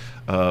 Ben.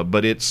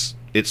 But it's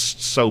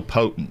so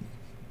potent,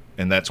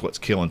 and that's what's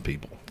killing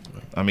people.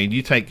 I mean,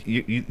 you think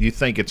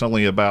it's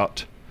only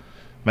about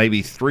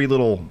maybe 3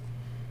 little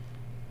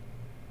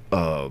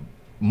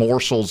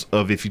morsels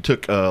of, if you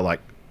took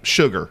like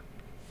sugar,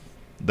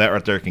 that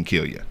right there can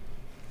kill you.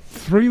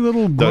 3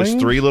 little grains?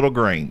 Those 3 little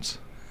grains.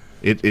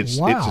 It's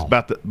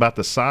about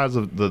the size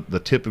of the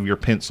tip of your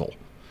pencil.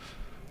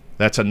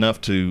 That's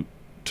enough to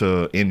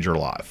end your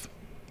life.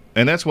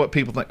 And that's what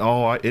people think,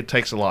 oh, it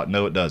takes a lot.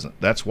 No, it doesn't.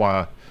 That's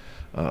why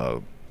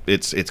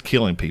it's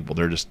killing people.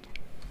 They're just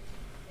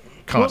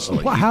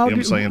constantly. Well, you know what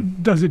I'm saying?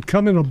 Does it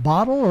come in a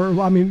bottle? Or,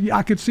 I mean,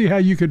 I could see how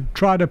you could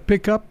try to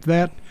pick up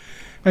that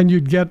and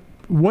you'd get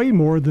way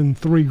more than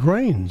 3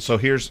 grains. So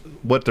here's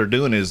what they're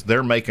doing is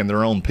they're making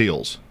their own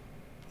pills.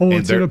 Oh,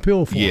 it's in a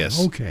pill form.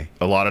 Yes. Okay.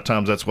 A lot of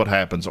times that's what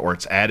happens, or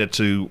it's added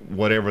to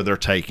whatever they're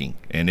taking.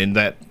 And in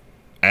that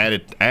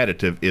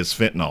additive is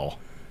fentanyl.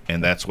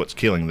 And that's what's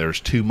killing.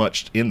 There's too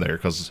much in there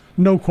because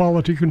no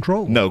quality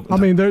control. No, I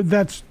mean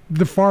that's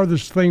the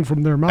farthest thing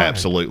from their mind.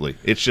 Absolutely,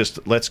 it's just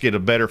let's get a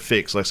better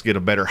fix. Let's get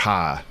a better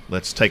high.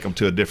 Let's take them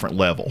to a different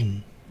level.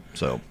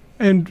 So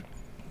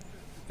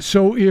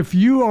if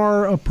you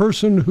are a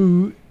person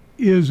who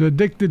is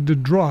addicted to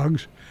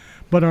drugs,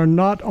 but are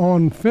not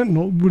on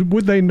fentanyl,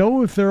 would they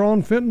know if they're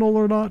on fentanyl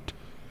or not?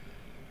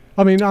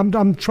 I mean,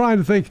 I'm trying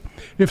to think,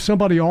 if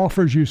somebody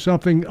offers you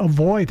something,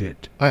 avoid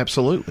it.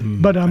 Absolutely.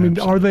 But, I mean,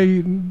 are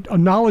they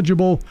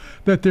knowledgeable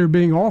that they're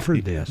being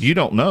offered this? You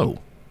don't know.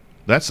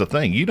 That's the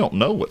thing. You don't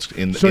know what's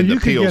in the pills. So you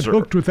could get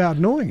hooked without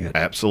knowing it.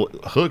 Absolutely.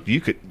 Hooked,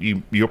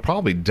 you'll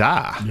probably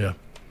die. Yeah.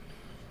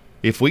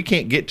 If we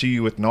can't get to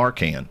you with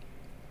Narcan,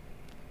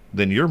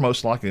 then you're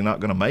most likely not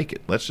going to make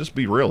it. Let's just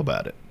be real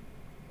about it.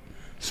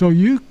 So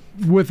you,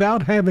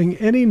 without having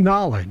any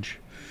knowledge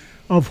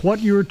of what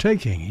you're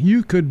taking,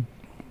 you could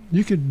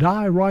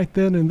die right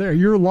then and there.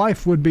 Your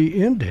life would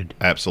be ended.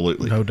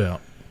 Absolutely. No doubt.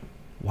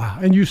 Wow.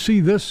 And you see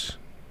this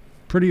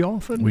pretty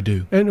often? We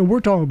do. And we're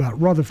talking about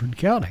Rutherford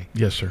County.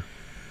 Yes, sir.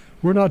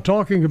 We're not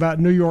talking about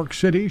New York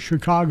City,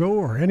 Chicago,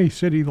 or any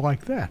city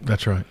like that.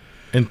 That's right.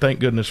 And thank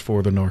goodness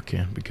for the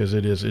Narcan, because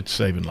it's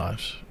saving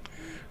lives.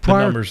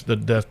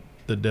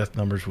 The death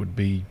numbers would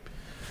be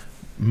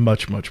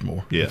much, much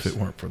more if it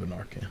weren't for the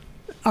Narcan.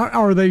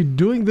 Are they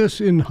doing this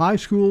in high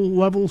school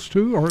levels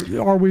too, or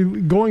are we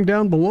going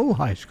down below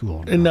high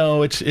school now?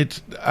 No,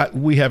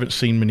 we haven't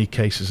seen many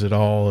cases at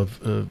all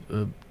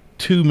of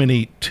too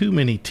many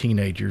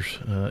teenagers.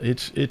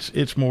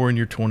 It's more in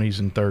your 20s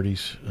and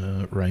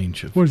 30s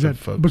range of. What is that?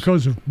 Folks.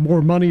 Because of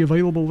more money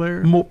available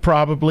there?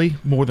 Probably,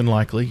 more than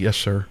likely, yes,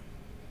 sir.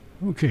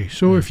 Okay,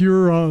 so if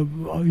you're a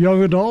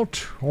young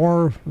adult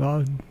or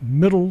a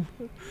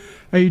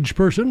middle-aged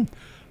person,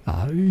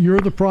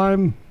 you're the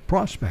prime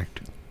prospect.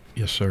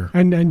 Yes, sir.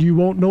 And you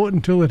won't know it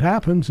until it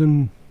happens,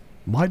 and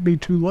might be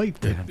too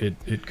late then.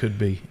 It could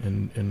be,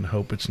 and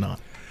hope it's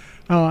not.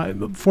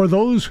 For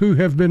those who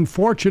have been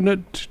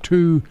fortunate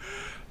to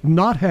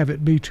not have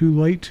it be too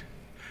late,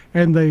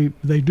 and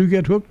they do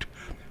get hooked,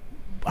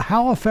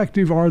 how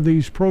effective are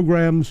these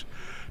programs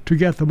to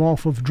get them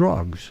off of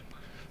drugs?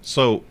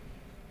 So,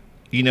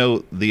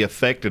 the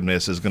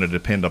effectiveness is going to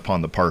depend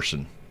upon the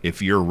person.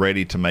 If you're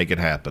ready to make it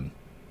happen,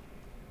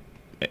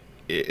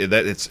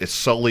 it's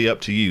solely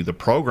up to you. The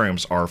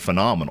programs are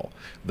phenomenal.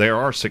 There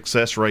are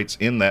success rates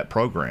in that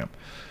program.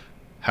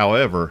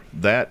 However,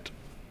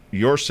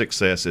 your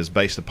success is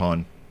based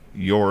upon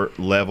your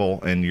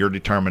level and your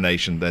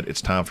determination that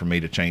it's time for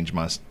me to change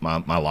my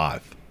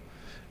life.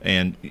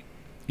 And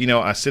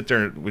I sit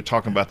there, we're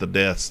talking about the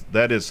deaths.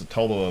 That is a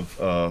total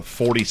of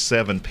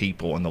 47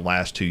 people in the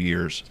last 2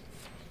 years.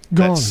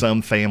 Gone. That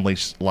some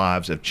families'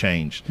 lives have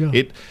changed.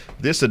 Yeah.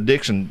 This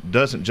addiction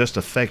doesn't just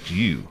affect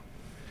you.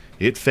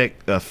 It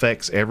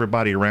affects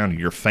everybody around you,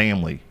 your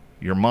family,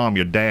 your mom,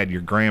 your dad,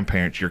 your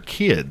grandparents, your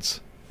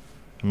kids.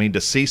 I mean, to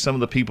see some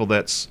of the people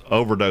that's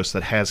overdosed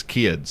that has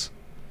kids,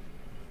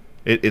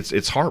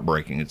 it's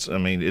heartbreaking. And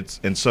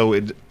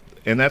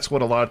that's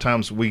what a lot of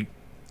times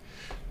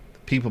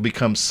people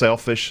become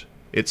selfish.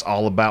 It's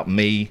all about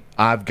me.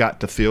 I've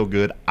got to feel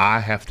good. I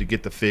have to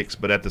get the fix.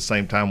 But at the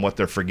same time, what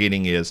they're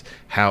forgetting is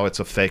how it's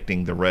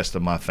affecting the rest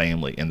of my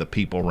family and the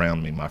people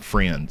around me, my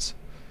friends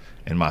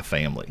and my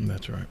family.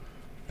 That's right.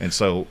 And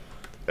so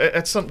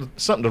it's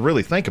something to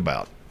really think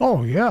about.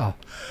 Oh, yeah.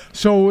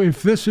 So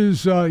if this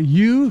is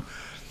you,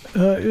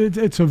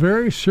 it's a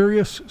very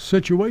serious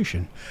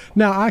situation.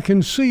 Now, I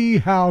can see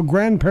how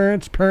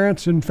grandparents,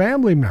 parents, and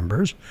family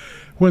members,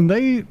 when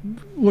they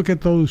look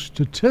at those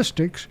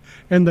statistics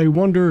and they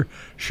wonder,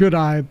 should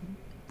I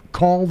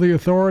call the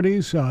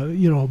authorities?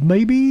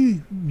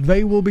 Maybe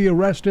they will be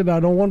arrested. I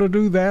don't want to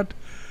do that,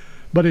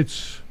 but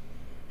it's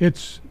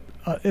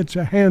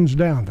a hands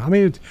down. I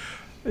mean,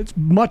 it's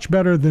much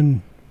better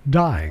than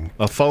dying.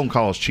 A phone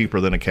call is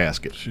cheaper than a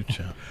casket.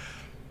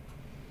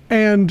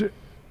 And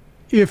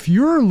if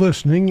you're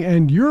listening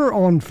and you're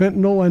on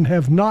fentanyl and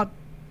have not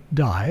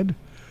died,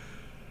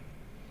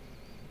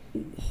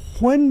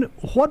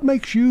 what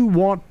makes you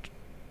want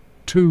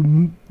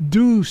to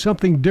do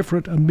something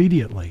different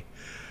immediately?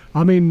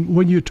 I mean,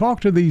 when you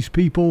talk to these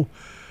people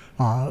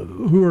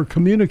who are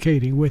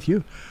communicating with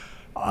you,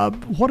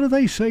 what do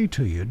they say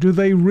to you? Do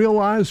they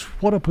realize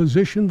what a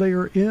position they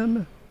are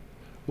in?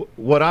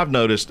 What I've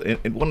noticed,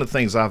 and one of the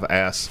things I've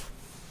asked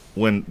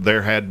when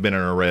there had been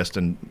an arrest,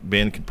 and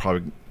Ben could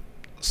probably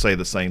say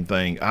the same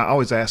thing, I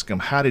always ask them,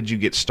 how did you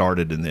get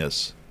started in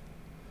this?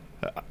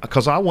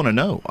 Because I want to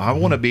know. I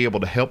want to be able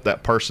to help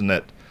that person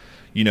that,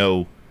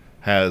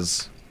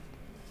 has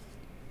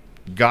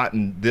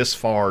gotten this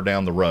far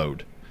down the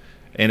road.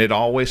 And it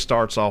always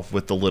starts off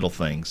with the little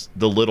things,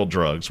 the little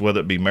drugs, whether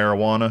it be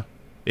marijuana.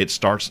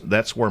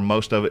 That's where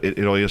most of it,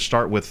 it'll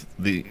start with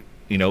they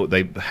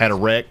had a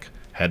wreck,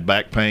 had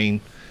back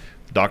pain,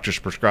 doctors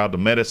prescribed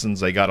them medicines,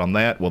 they got on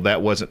that. Well,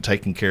 that wasn't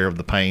taking care of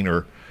the pain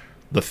or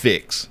the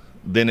fix.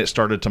 Then it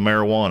started to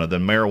marijuana,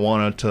 then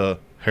marijuana to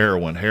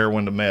heroin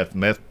to meth,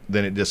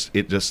 then it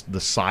just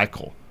the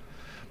cycle.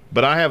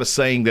 But I have a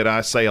saying that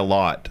I say a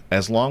lot: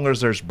 as long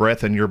as there's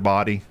breath in your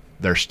body,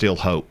 there's still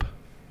hope.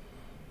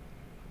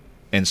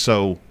 And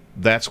so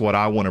that's what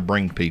I want to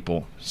bring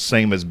people,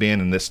 same as being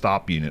in this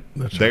stop unit.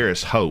 There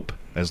is hope.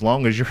 As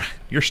long as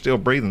you're still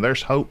breathing,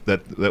 there's hope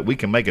that we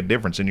can make a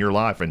difference in your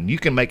life, and you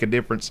can make a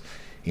difference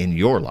in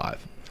your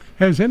life.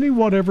 Has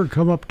anyone ever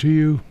come up to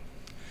you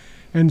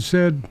and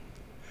said,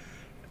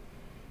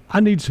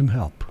 I need some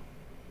help?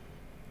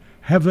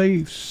 Have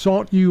they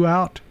sought you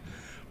out,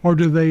 or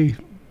do they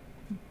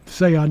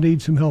say, I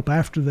need some help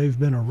after they've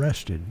been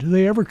arrested? Do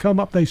they ever come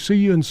up, they see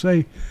you and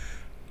say,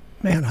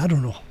 man, I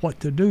don't know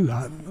what to do.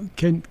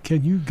 Can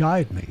you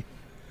guide me?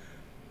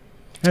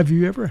 Have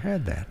you ever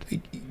had that?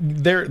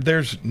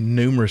 There's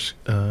numerous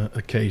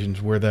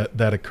occasions where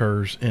that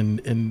occurs,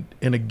 and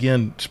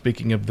again,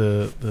 speaking of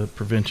the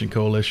Prevention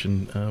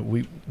Coalition,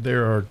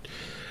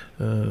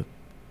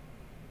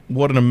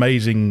 what an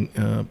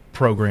amazing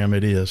program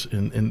it is,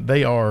 and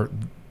they are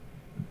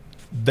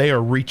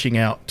reaching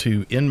out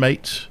to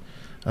inmates.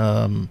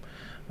 I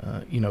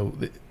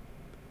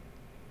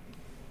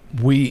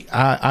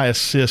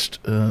assist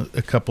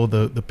a couple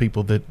of the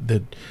people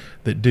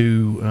that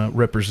do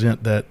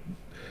represent that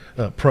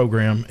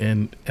program,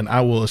 and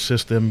I will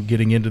assist them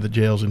getting into the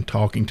jails and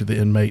talking to the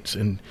inmates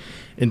and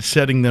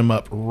setting them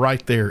up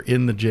right there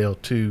in the jail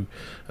to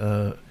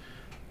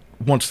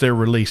once they're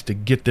released, to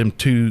get them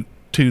to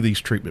these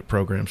treatment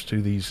programs,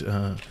 to these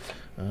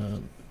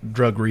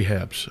drug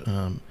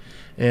rehabs.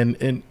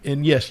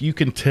 And yes, you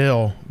can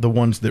tell the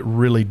ones that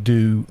really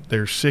do,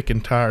 they're sick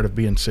and tired of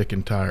being sick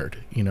and tired.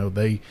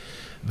 They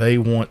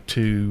want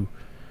to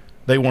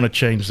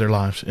change their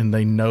lives, and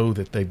they know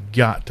that they've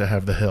got to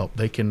have the help.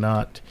 They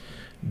cannot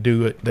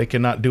do it. They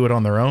cannot do it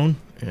on their own.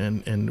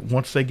 And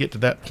once they get to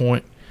that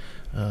point,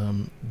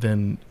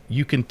 then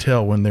you can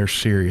tell when they're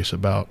serious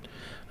about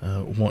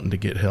wanting to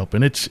get help.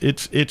 And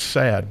it's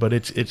sad, but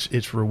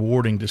it's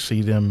rewarding to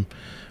see them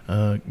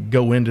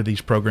go into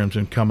these programs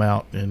and come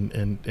out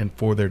and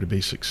for there to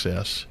be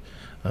success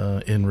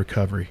in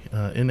recovery.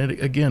 And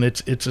again,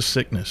 it's a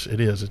sickness. It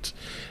is.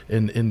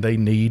 And they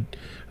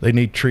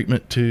need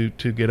treatment to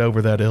get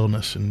over that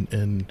illness.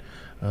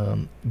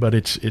 But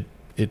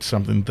it's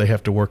something they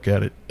have to work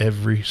at it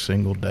every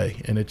single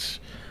day. And it's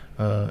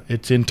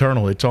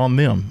internal. It's on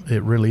them.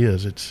 It really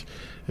is.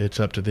 It's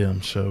up to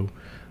them. So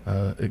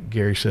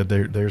Gary said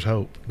there's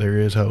hope. There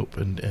is hope.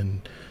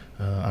 And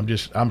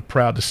I'm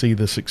proud to see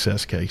the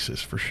success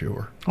cases for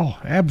sure. Oh,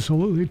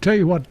 absolutely. Tell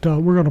you what,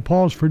 we're going to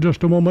pause for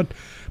just a moment,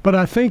 but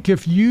I think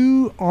if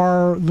you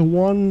are the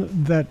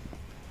one that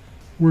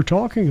we're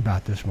talking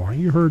about this morning,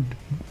 you heard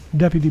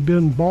Deputy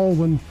Ben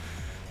Baldwin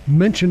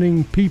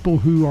mentioning people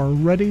who are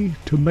ready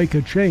to make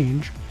a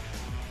change,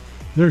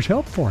 there's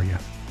help for you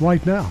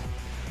right now.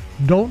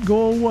 Don't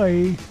go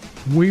away.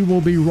 We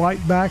will be right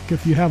back.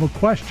 If you have a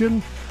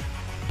question,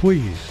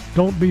 please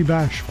don't be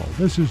bashful.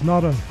 This is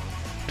not a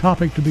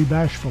topic to be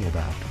bashful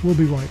about. We'll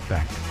be right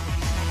back.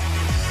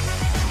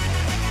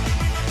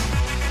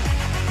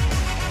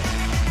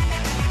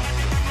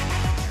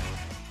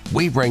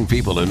 We bring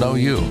people who know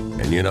you,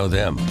 and you know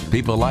them.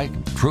 People like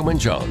Truman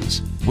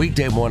Jones.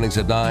 Weekday mornings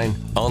at 9,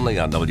 only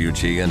on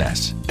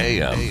WGNS,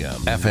 AM,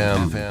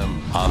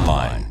 FM,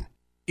 online.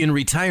 In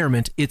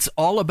retirement, it's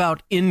all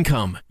about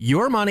income.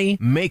 Your money,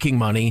 making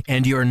money,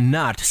 and you're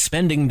not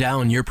spending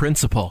down your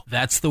principal.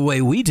 That's the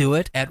way we do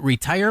it at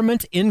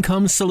Retirement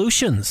Income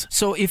Solutions.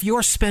 So if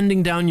you're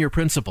spending down your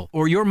principal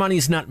or your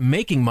money's not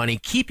making money,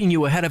 keeping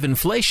you ahead of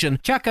inflation,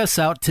 check us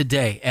out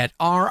today at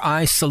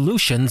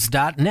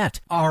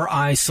risolutions.net,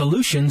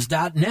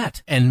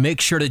 risolutions.net, and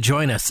make sure to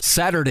join us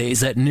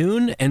Saturdays at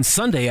noon and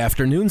Sunday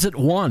afternoons at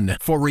 1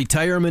 for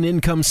Retirement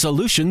Income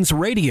Solutions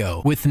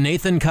Radio with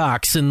Nathan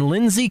Cox and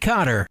Lindsay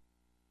Cotter.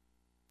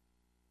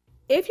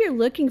 If you're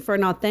looking for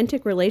an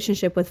authentic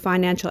relationship with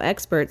financial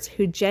experts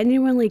who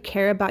genuinely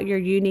care about your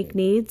unique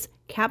needs,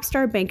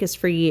 Capstar Bank is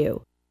for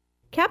you.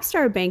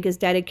 Capstar Bank is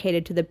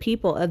dedicated to the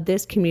people of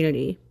this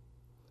community.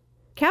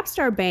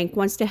 Capstar Bank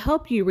wants to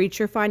help you reach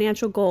your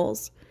financial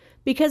goals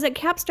because at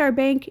Capstar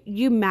Bank,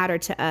 you matter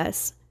to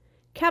us.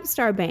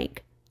 Capstar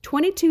Bank,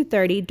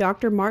 2230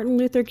 Dr. Martin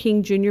Luther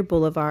King Jr.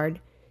 Boulevard,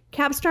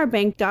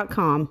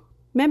 capstarbank.com.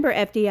 Member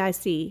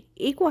FDIC,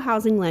 Equal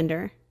Housing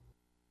Lender.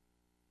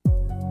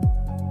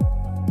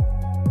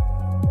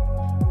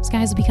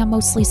 Skies will become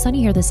mostly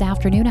sunny here this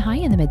afternoon, a high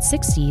in the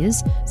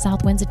mid-60s.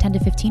 South winds at 10 to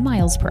 15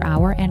 miles per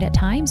hour, and at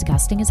times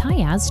gusting as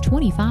high as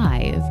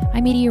 25.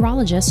 I'm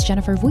meteorologist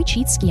Jennifer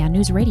Wojcicki on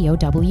News Radio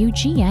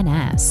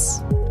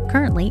WGNS.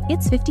 Currently,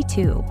 it's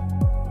 52.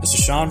 This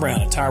is Sean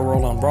Brown at Tire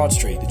World on Broad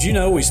Street. Did you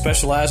know we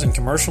specialize in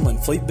commercial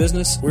and fleet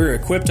business? We're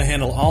equipped to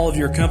handle all of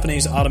your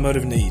company's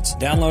automotive needs.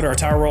 Download our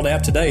Tire World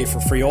app today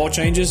for free oil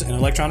changes and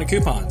electronic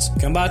coupons.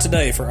 Come by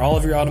today for all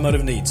of your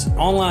automotive needs.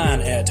 Online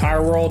at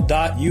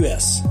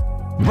tireworld.us.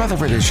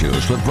 Rutherford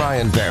Issues with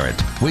Brian Barrett.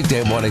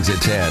 Weekday mornings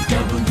at 10.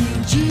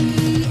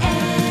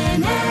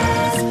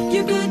 WGNS,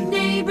 your good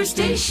neighbor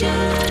station.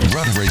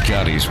 Rutherford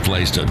County's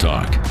place to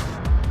talk.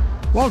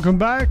 Welcome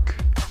back.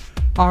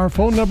 Our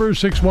phone number is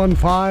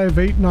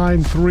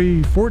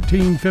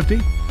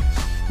 615-893-1450.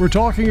 We're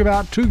talking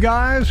about two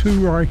guys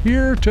who are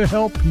here to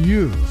help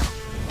you,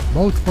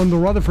 both from the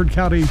Rutherford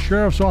County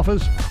Sheriff's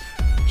Office.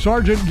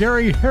 Sergeant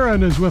Gary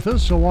Herron is with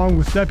us, along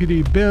with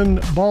Deputy Ben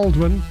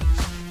Baldwin.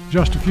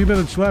 Just a few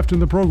minutes left in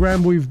the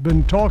program. We've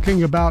been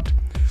talking about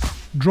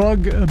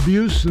drug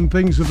abuse and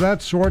things of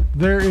that sort.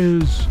 There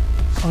is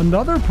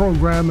another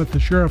program at the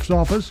Sheriff's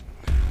Office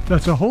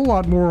that's a whole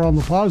lot more on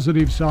the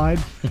positive side,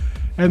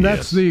 and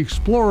that's the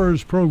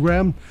Explorers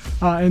program.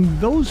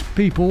 And those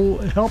people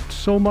helped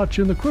so much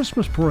in the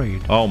Christmas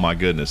parade. Oh my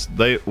goodness,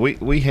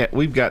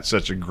 we've got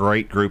such a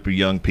great group of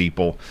young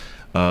people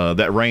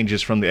that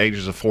ranges from the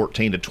ages of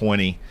 14 to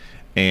 20,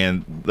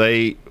 and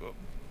they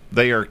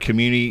are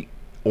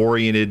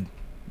community-oriented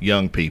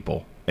young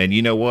people. And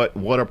you know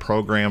what a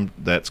program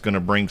that's going to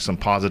bring some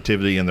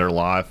positivity in their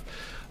life.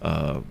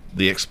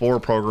 The Explorer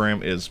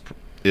program is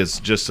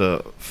just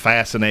a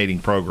fascinating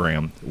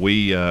program.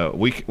 We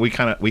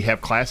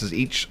have classes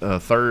each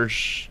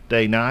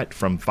Thursday night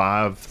from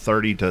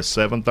 5:30 to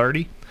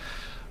 7:30,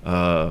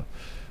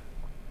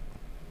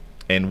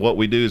 and what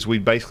we do is we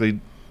basically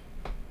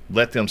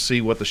let them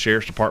see what the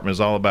Sheriff's Department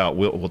is all about.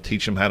 We'll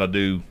teach them how to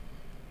do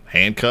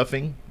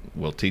handcuffing.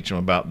 We'll teach them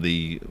about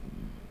the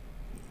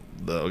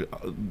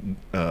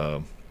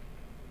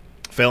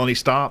felony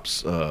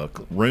stops,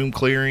 room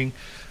clearing,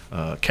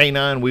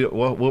 K-9.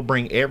 We'll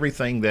bring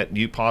everything that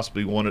you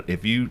possibly want.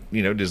 If you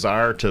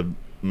desire to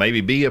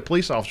maybe be a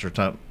police officer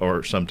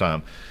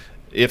sometime.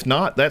 If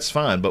not, that's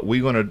fine. But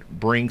we want to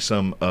bring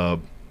some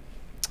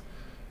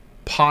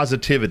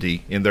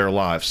positivity in their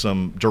life,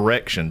 some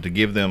direction to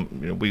give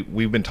them.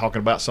 We've been talking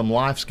about some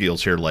life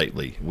skills here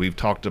lately. We've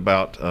talked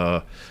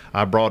about.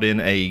 I brought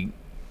in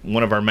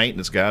one of our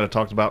maintenance guys to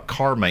talk about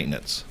car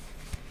maintenance.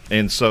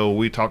 And so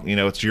we talk,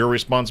 it's your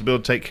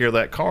responsibility to take care of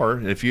that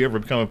car. If you ever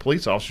become a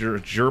police officer,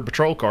 it's your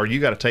patrol car you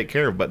got to take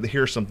care of. But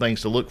here's some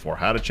things to look for: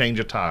 how to change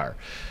a tire,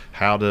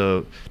 how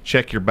to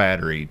check your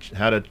battery,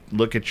 how to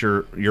look at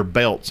your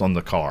belts on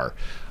the car.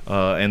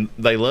 And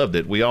they loved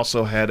it. We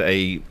also had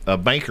a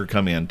banker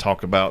come in,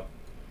 talk about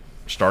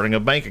starting a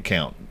bank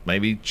account,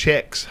 maybe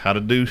checks, how to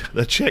do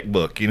the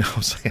checkbook, you know what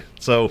I'm saying?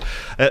 So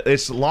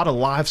it's a lot of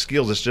life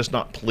skills. It's just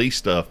not police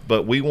stuff,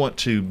 but we want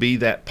to be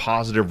that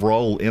positive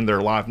role in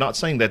their life. Not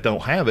saying that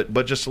don't have it,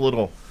 but just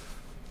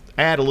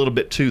add a little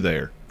bit to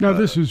there. Now,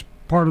 this is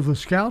part of the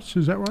Scouts,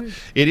 is that right?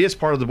 It is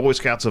part of the Boy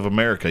Scouts of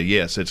America,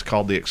 yes. It's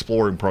called the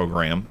Exploring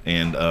Program,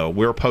 and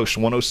we're Post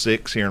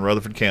 106 here in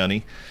Rutherford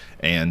County,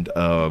 and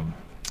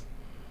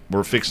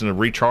we're fixing to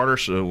recharter,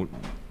 so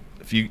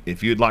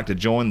if you'd like to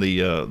join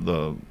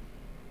the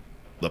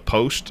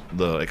Post,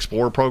 the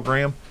Explorer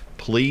program,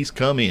 please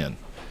come in.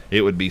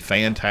 It would be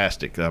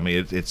fantastic. I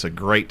mean, it's a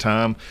great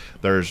time.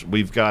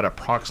 We've got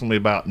approximately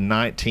about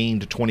 19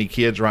 to 20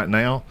 kids right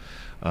now.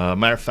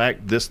 Matter of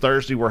fact, this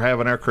Thursday we're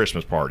having our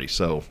Christmas party.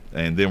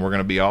 And then we're going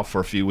to be off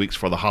for a few weeks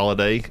for the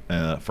holiday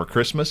for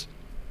Christmas,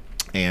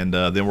 and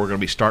then we're going to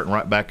be starting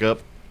right back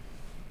up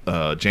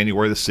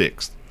January the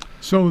 6th.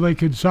 So they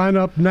could sign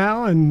up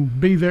now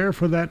and be there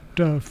for that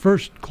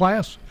first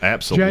class?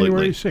 Absolutely.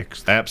 January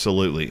 6th.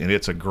 Absolutely. And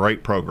it's a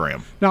great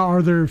program. Now,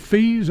 are there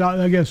fees,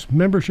 I guess,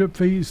 membership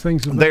fees,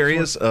 things of that There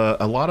sort? is.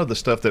 A lot of the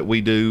stuff that we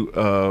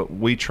do,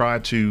 we try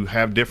to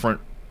have different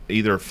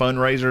either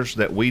fundraisers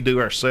that we do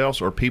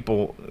ourselves or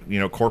people,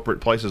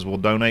 corporate places will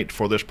donate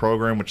for this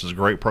program, which is a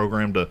great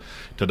program to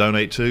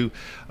donate to.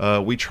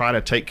 We try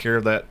to take care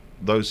of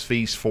those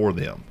fees for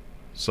them.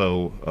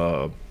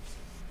 So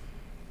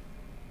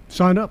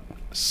sign up.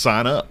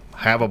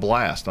 Have a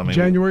blast. I mean,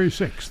 January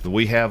 6th.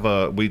 We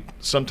have we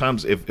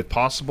sometimes, if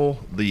possible,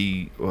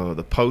 the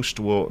post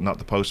will not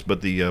the post,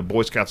 but the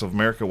Boy Scouts of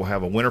America will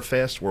have a Winter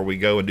Fest where we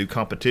go and do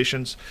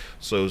competitions.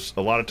 So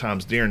a lot of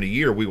times during the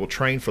year we will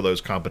train for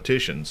those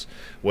competitions,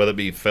 whether it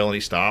be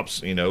felony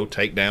stops,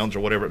 takedowns,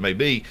 or whatever it may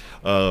be.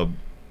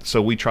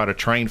 So we try to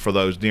train for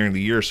those during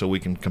the year so we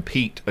can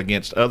compete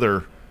against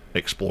other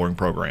exploring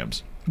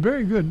programs.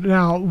 Very good.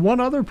 Now, one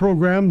other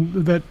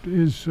program that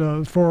is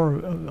for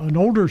an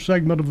older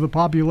segment of the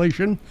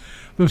population,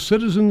 the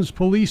Citizens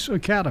Police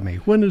Academy.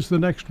 When is the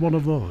next one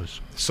of those?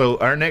 So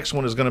our next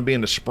one is going to be in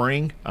the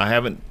spring. I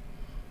haven't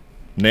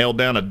nailed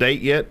down a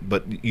date yet,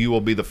 but you will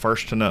be the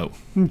first to know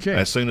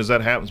as soon as that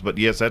happens. But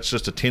yes, that's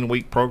just a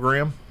 10-week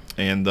program,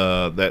 and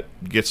you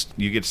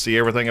get to see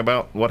everything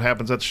about what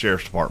happens at the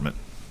Sheriff's Department.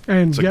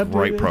 And it's a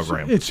great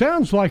program. It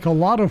sounds like a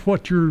lot of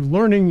what you're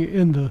learning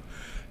in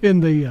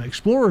the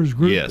Explorers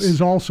group is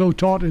also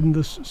taught in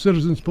the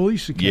Citizens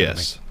Police Academy.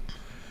 Yes,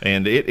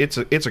 and it's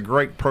a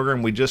great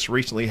program. We just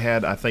recently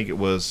had, I think it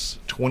was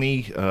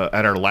 20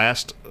 at our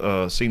last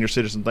senior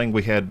citizen thing.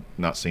 We had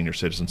not senior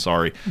citizen,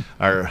 sorry,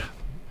 our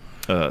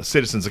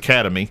Citizens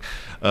Academy.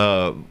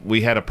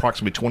 We had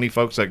approximately 20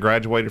 folks that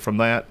graduated from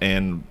that,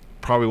 and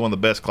probably one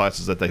of the best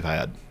classes that they've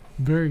had.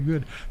 Very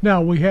good.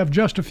 Now, we have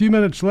just a few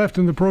minutes left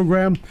in the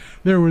program.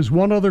 There was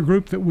one other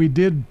group that we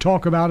did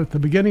talk about at the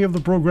beginning of the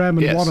program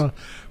and want to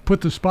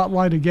put the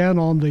spotlight again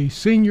on the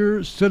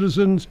Senior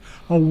Citizens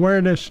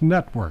Awareness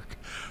Network.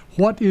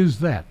 What is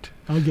that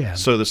again?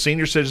 So the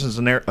Senior Citizens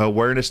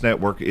Awareness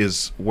Network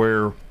is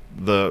where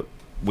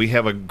we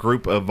have a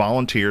group of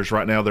volunteers.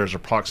 Right now there's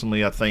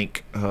approximately, I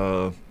think,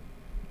 around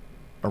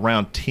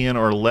 10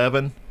 or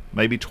 11,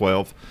 maybe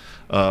 12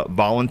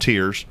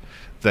 volunteers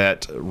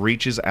that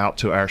reaches out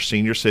to our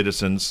senior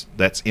citizens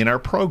that's in our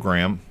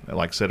program.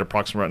 Like I said,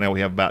 approximately right now we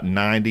have about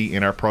 90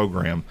 in our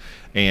program,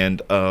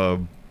 and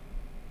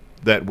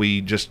that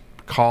we just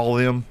call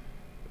them,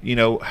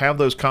 have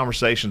those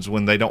conversations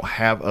when they don't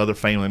have other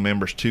family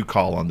members to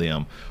call on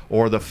them,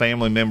 or the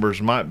family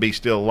members might be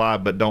still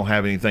alive but don't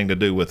have anything to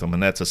do with them,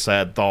 and that's a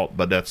sad thought,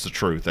 but that's the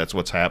truth. That's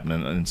what's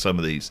happening in some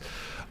of these.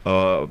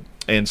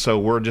 And so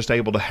we're just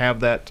able to have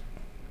that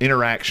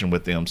interaction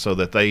with them so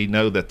that they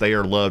know that they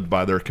are loved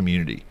by their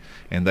community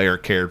and they are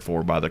cared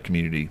for by the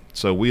community.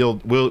 So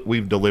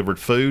we've delivered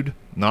food,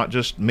 not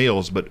just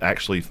meals, but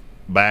actually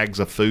bags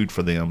of food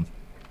for them.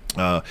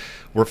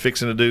 We're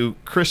fixing to do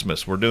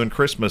Christmas. We're doing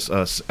Christmas.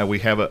 We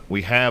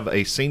have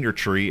a senior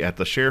tree at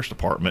the Sheriff's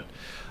Department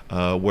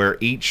where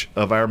each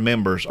of our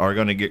members are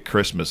going to get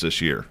Christmas this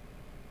year.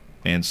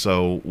 And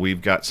so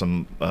we've got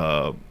some,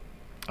 I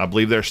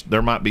believe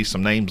there might be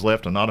some names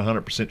left. I'm not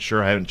 100%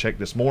 sure. I haven't checked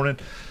this morning.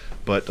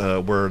 But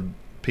where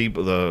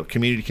the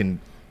community can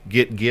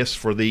get gifts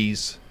for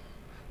these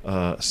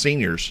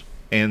seniors,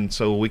 and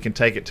so we can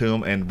take it to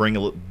them and bring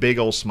a big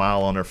old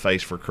smile on their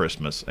face for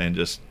Christmas, and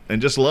just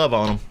love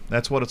on them.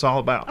 That's what it's all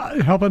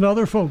about. Helping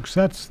other folks.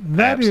 That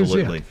is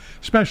it,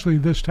 especially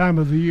this time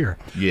of the year.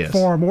 Yes.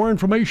 For more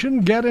information,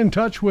 get in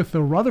touch with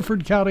the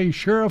Rutherford County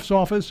Sheriff's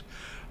Office.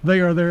 They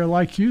are there,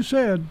 like you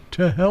said,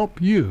 to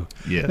help you.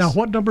 Yes. Now,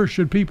 what number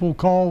should people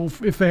call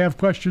if they have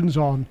questions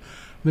on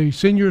the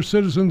Senior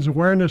Citizens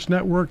Awareness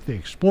Network, the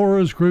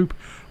Explorers Group,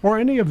 or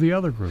any of the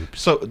other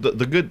groups? So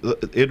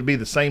it would be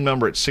the same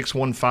number at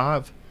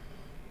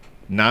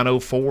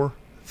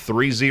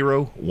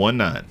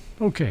 615-904-3019.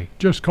 Okay,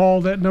 just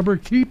call that number.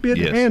 Keep it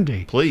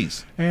handy.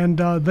 Please. And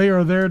they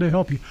are there to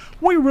help you.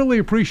 We really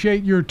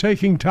appreciate your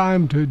taking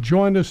time to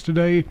join us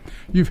today.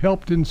 You've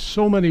helped in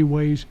so many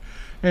ways,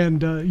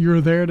 and you're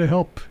there to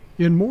help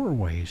in more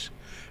ways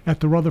at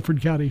the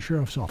Rutherford County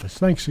Sheriff's Office.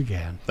 Thanks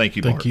again. Thank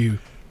you, Bart. Thank you.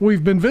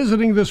 We've been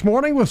visiting this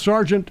morning with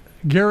Sergeant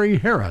Gary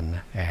Herron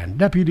and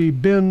Deputy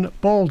Ben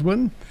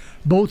Baldwin,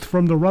 both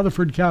from the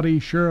Rutherford County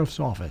Sheriff's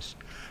Office.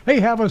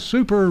 Hey, have a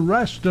super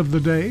rest of the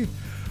day.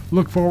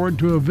 Look forward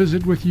to a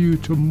visit with you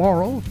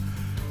tomorrow.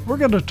 We're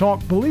going to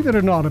talk, believe it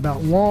or not,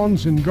 about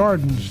lawns and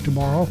gardens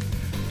tomorrow.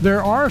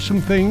 There are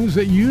some things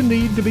that you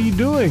need to be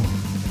doing,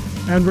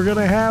 and we're going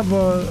to have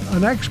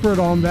an expert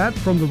on that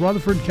from the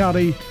Rutherford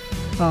County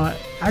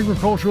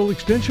Agricultural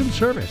Extension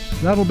Service.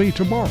 That'll be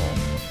tomorrow.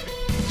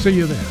 See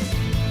you then.